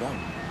 18 without you.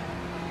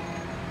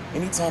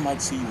 Anytime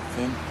I'd see you with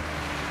Finn,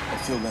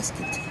 I'd feel less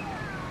guilty.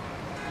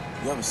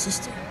 You have a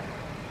sister.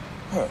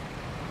 Her.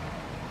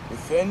 With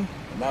Finn,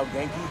 and now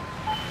Genki,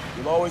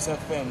 you'll always have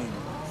family in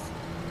your life.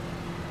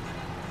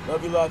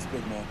 Love you lots,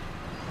 big man.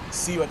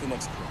 See you at the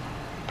next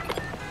club.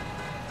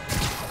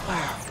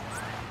 Wow.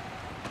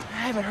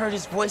 I haven't heard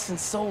his voice in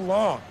so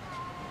long.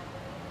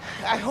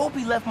 I hope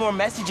he left more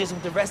messages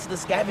with the rest of the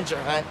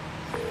scavenger hunt.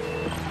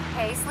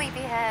 Hey,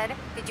 sleepyhead.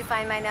 Did you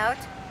find my note?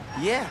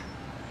 Yeah.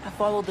 I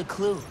followed the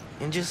clue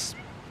and just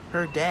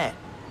heard Dad.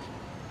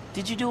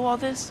 Did you do all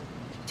this?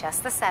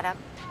 Just the setup.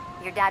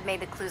 Your dad made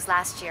the clues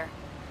last year.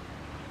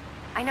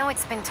 I know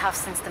it's been tough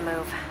since the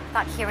move.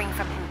 Thought hearing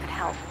from him could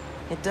help.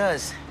 It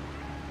does.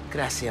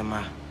 Gracias,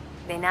 Ma.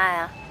 De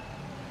nada.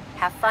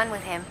 Have fun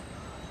with him.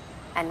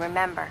 And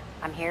remember,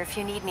 I'm here if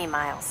you need me,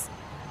 Miles.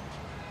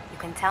 You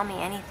can tell me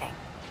anything.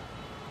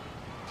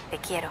 Te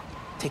quiero.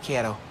 Te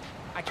quiero.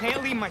 I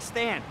can't leave my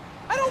stand.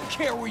 I don't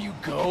care where you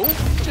go.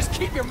 Just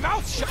keep your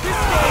mouth shut. This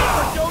day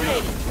for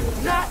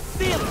donating, not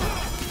stealing.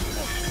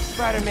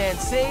 Spider-Man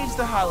saves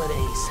the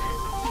holidays.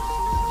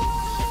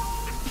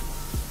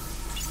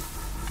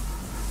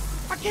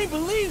 I can't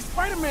believe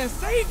Spider-Man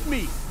saved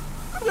me.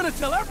 I'm gonna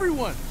tell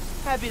everyone.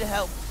 Happy to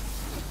help.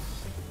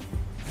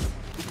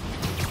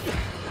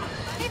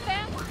 Hey,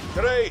 fam.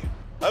 Today,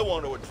 I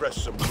want to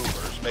address some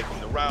rumors making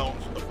the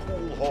rounds of the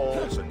pool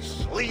halls and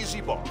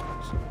sleazy bars.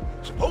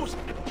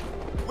 Supposedly,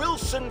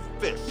 Wilson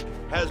Fisk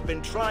has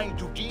been trying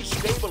to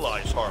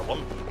destabilize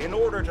Harlem in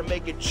order to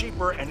make it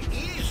cheaper and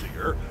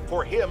easier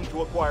for him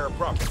to acquire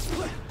property.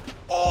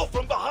 All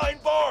from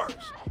behind bars!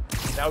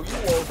 Now, you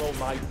all know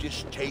my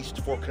distaste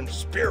for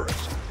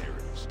conspiracy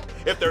theories.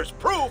 If there's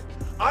proof,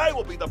 I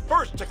will be the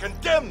first to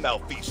condemn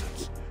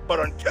malfeasance. But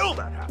until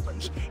that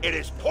happens, it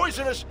is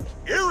poisonous,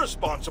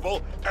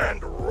 irresponsible,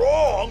 and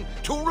wrong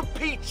to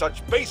repeat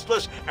such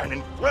baseless and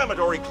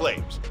inflammatory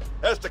claims.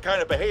 That's the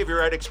kind of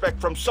behavior I'd expect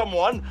from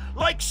someone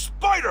like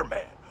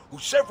Spider-Man, who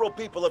several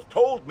people have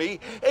told me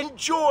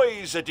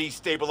enjoys a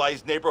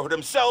destabilized neighborhood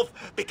himself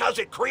because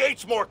it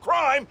creates more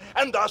crime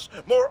and thus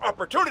more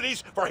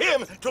opportunities for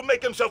him to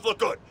make himself look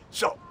good.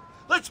 So,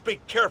 let's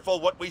be careful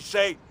what we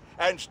say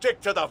and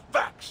stick to the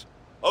facts.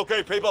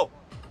 Okay, people?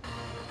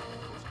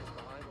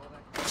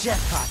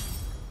 Jackpot.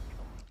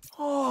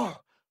 Oh,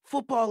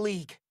 football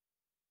league.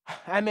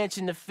 I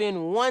mentioned to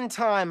Finn one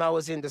time I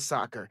was into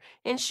soccer,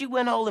 and she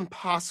went all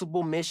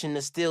impossible mission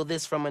to steal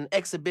this from an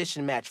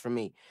exhibition match for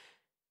me.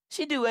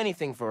 She'd do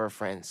anything for her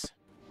friends.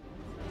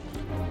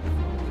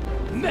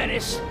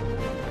 Menace!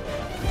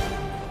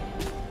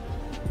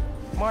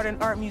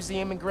 Modern Art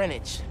Museum in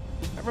Greenwich.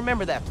 I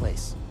remember that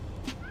place.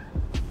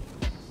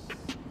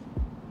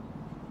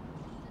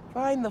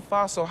 Find the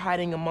fossil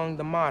hiding among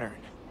the modern.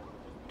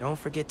 Don't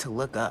forget to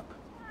look up.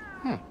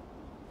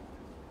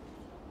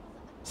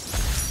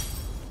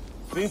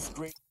 5th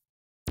grade.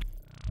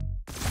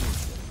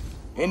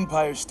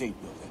 Empire State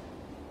Building.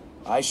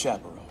 I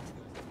chaperoned.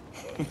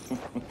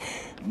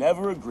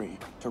 Never agreed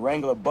to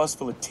wrangle a bus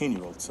full of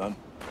 10-year-olds, son.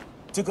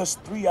 Took us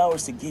 3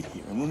 hours to get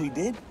here, and when we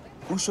did,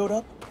 who showed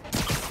up?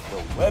 The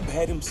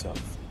webhead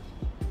himself,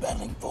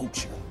 battling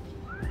Vulture.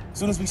 As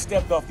soon as we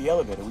stepped off the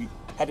elevator, we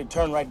had to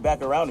turn right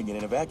back around again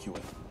and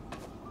evacuate.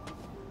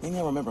 Thing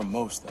I remember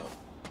most, though,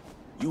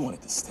 you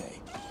wanted to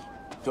stay.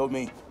 Told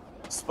me,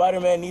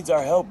 Spider-Man needs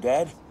our help,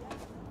 Dad.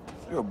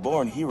 You're a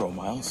born hero,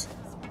 Miles.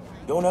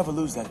 Don't ever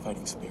lose that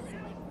fighting spirit.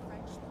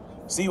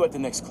 See you at the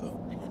next clue.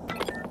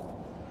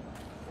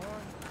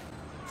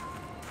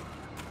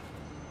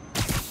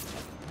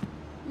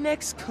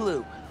 Next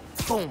clue.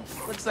 Boom.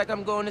 Looks like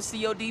I'm going to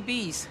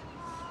CODB's.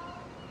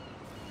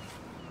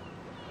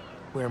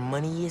 Where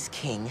money is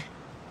king,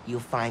 you'll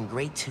find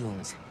great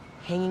tunes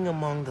hanging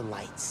among the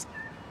lights.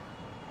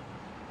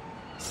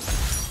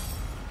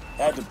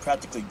 Had to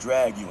practically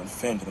drag you and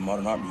Finn to the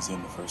Modern Art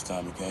Museum the first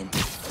time we came.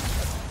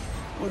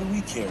 What do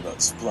we care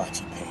about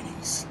splotchy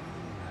paintings?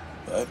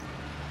 But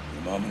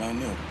your mom and I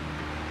knew.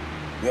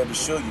 We had to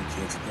show you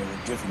kids that there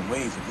were different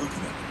ways of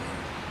looking at the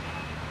world.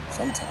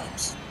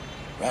 Sometimes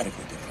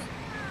radically different.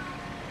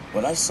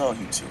 When I saw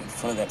you two in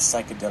front of that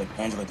psychedelic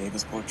Angela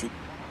Davis portrait,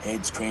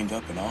 heads craned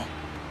up and all,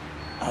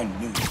 I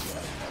knew you got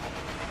it.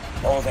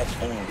 All that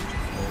orange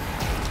and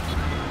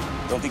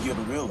gold. Don't think you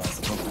ever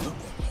realized the book would look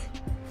that way.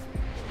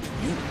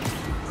 You look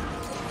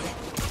that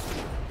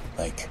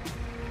way. Like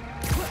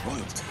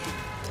royalty.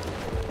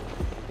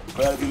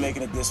 Proud of you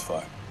making it this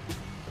far.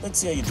 Let's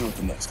see how you do it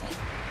the next one.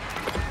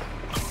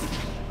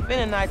 Finn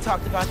and I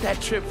talked about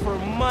that trip for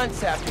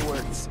months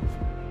afterwards.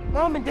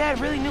 Mom and Dad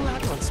really knew how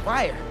to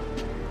inspire.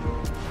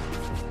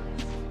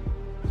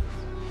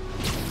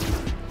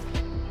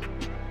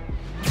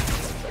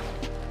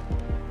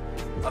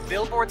 A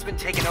billboard's been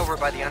taken over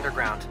by the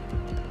underground.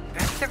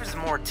 Bet there was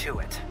more to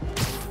it.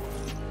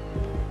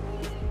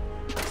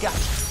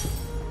 Gotcha.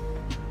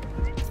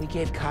 We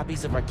gave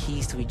copies of our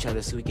keys to each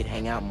other so we could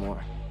hang out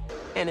more.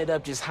 Ended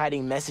up just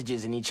hiding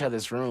messages in each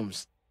other's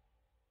rooms.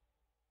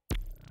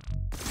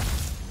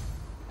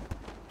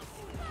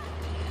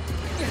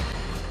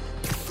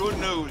 Good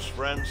news,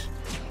 friends.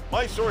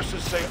 My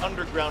sources say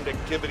underground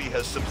activity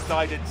has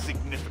subsided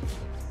significantly,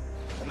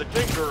 and the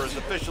Tinkerer is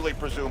officially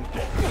presumed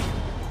dead.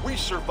 We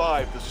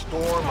survived the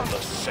storm of the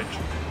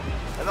century,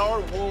 and our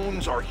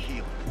wounds are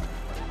healing.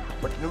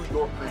 But New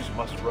Yorkers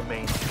must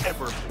remain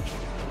ever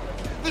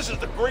vigilant. This is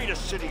the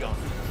greatest city on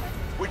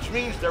earth, which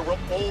means there will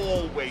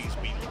always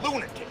be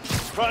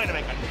lunatics trying to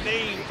make a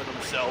name for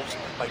themselves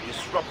by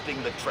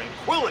disrupting the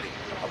tranquility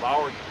of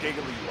our daily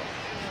lives.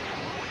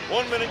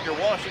 1 minute you're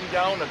washing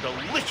down a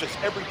delicious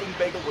everything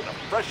bagel with a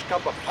fresh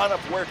cup of Pana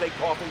Fuerte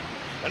coffee.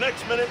 The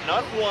next minute,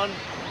 not one,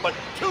 but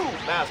two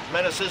masked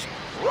menaces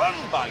run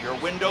by your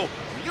window,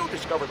 and you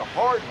discover the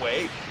hard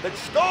way that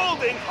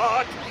scalding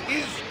hot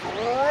is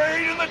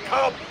great in the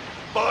cup,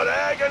 but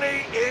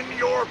agony in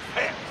your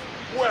pants.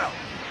 Well,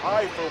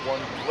 I, for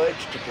one,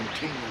 pledge to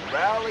continue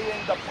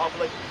rallying the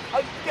public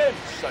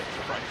against such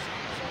crises,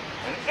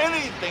 and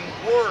anything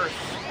worse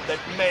that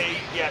may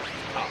yet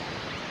come.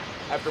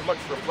 After much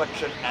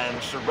reflection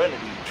and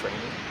serenity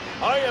training,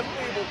 I am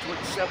able to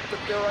accept that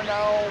there are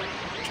now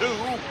two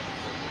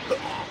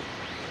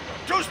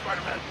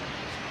Spider-Men.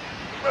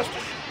 Rest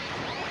assured,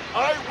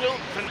 I will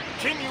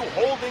continue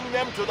holding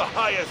them to the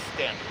highest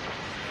standard,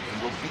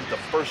 and will be the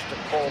first to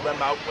call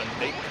them out when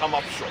they come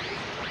up short,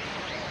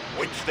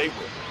 which they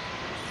will.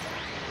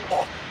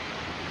 Oh,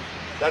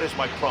 that is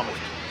my promise to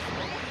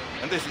you.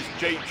 And this is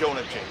J.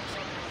 Jonah James,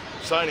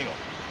 signing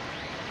off.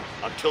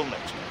 Until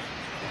next time.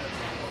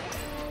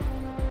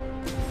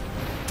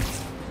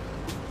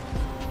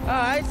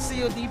 Alright,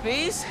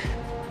 CODBs.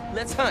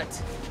 Let's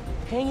hunt.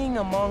 Hanging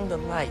among the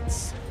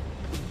lights.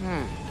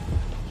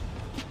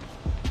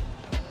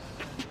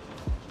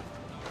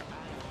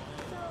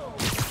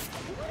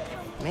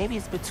 Maybe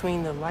it's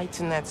between the lights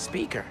and that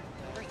speaker.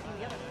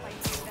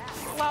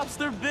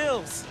 Lobster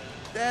Bill's,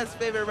 Dad's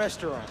favorite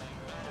restaurant.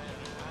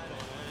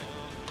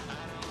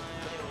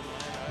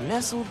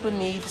 Nestled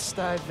beneath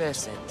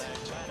Stuyvesant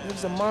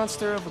lives a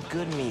monster of a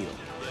good meal.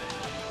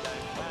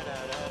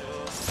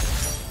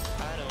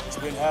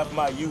 Spent half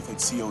my youth at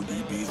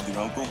CODB's with your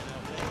uncle.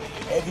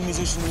 Every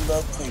musician we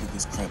loved played at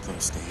this cramped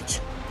little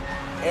stage.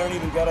 Aaron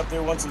even got up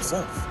there once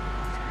himself.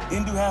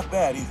 Didn't do half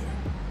bad either.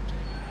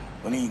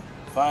 When he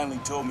finally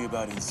told me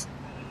about his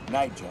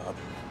night job,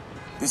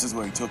 this is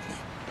where he took me,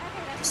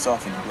 to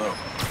soften the blow.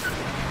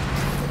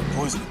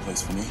 Poisoned the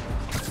place for me.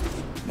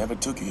 Never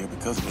took you here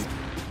because of it.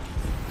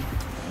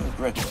 I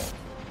regret that.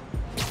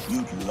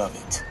 You'd love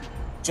it.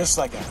 Just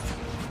like I do.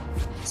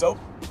 So,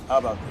 how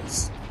about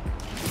this?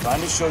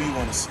 Find a show you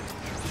want to see.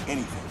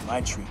 Anything,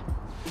 my treat.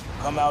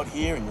 Come out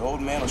here and your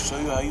old man will show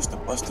you how he used to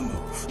bust a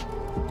move.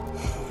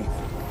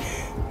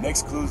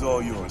 Next clue's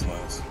all yours,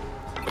 Miles.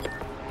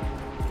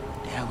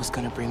 Dad was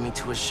gonna bring me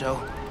to a show.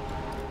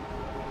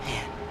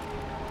 Man,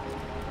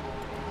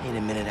 ain't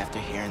a minute after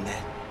hearing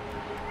that.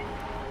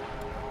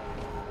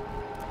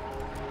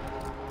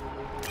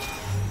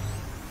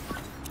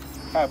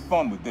 Have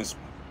fun with this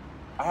one.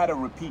 I had a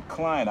repeat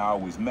client I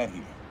always met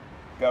here.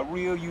 Got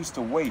real used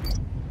to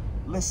waiting,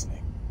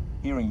 listening,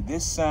 hearing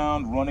this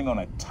sound running on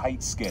a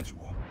tight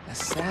schedule. A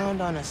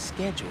sound on a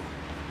schedule?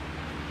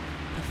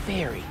 The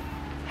ferry.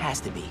 Has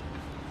to be.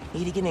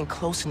 Need to get in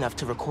close enough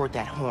to record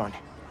that horn.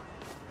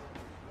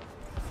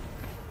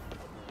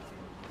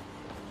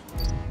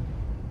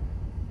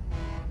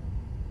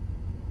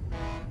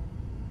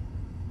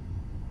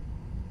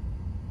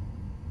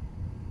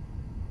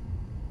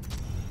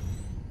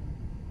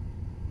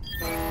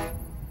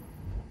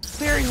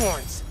 Ferry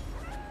horns.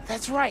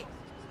 That's right.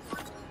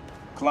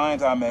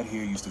 Client I met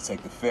here used to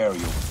take the ferry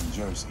over from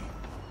Jersey.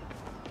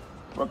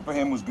 Working for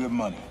him was good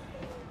money,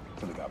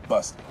 till he got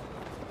busted.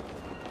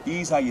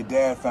 He's how your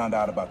dad found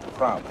out about the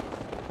problem.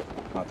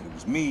 Not that it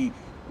was me,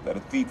 but that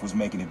a thief was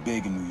making it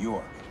big in New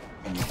York,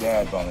 and your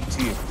dad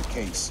volunteered for the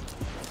case.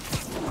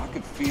 I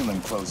could feel him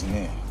closing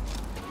in.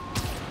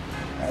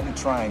 I had to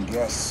try and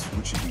guess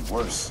which should be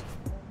worse.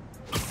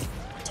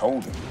 I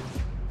told him,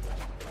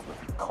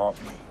 but he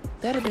caught me.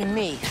 That'd be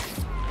me.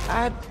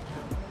 I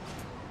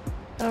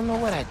don't know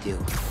what I'd do.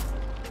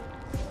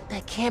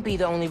 That can't be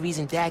the only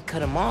reason Dad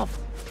cut him off.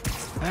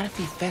 Not if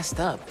he fessed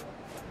up.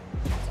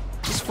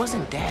 This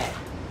wasn't Dad.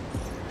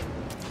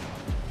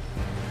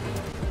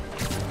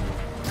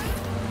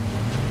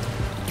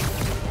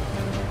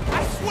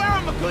 I swear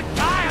I'm a good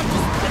guy, I'm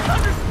just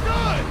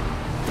misunderstood!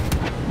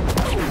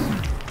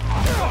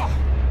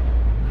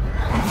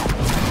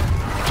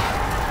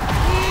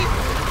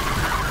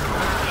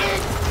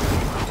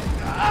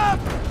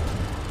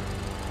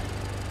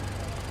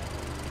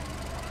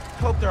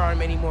 Hope there aren't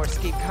many more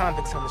escaped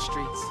convicts on the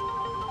streets.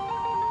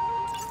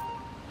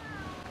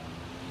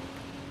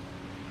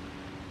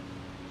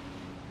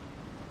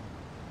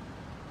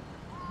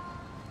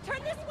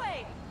 Turn this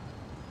way!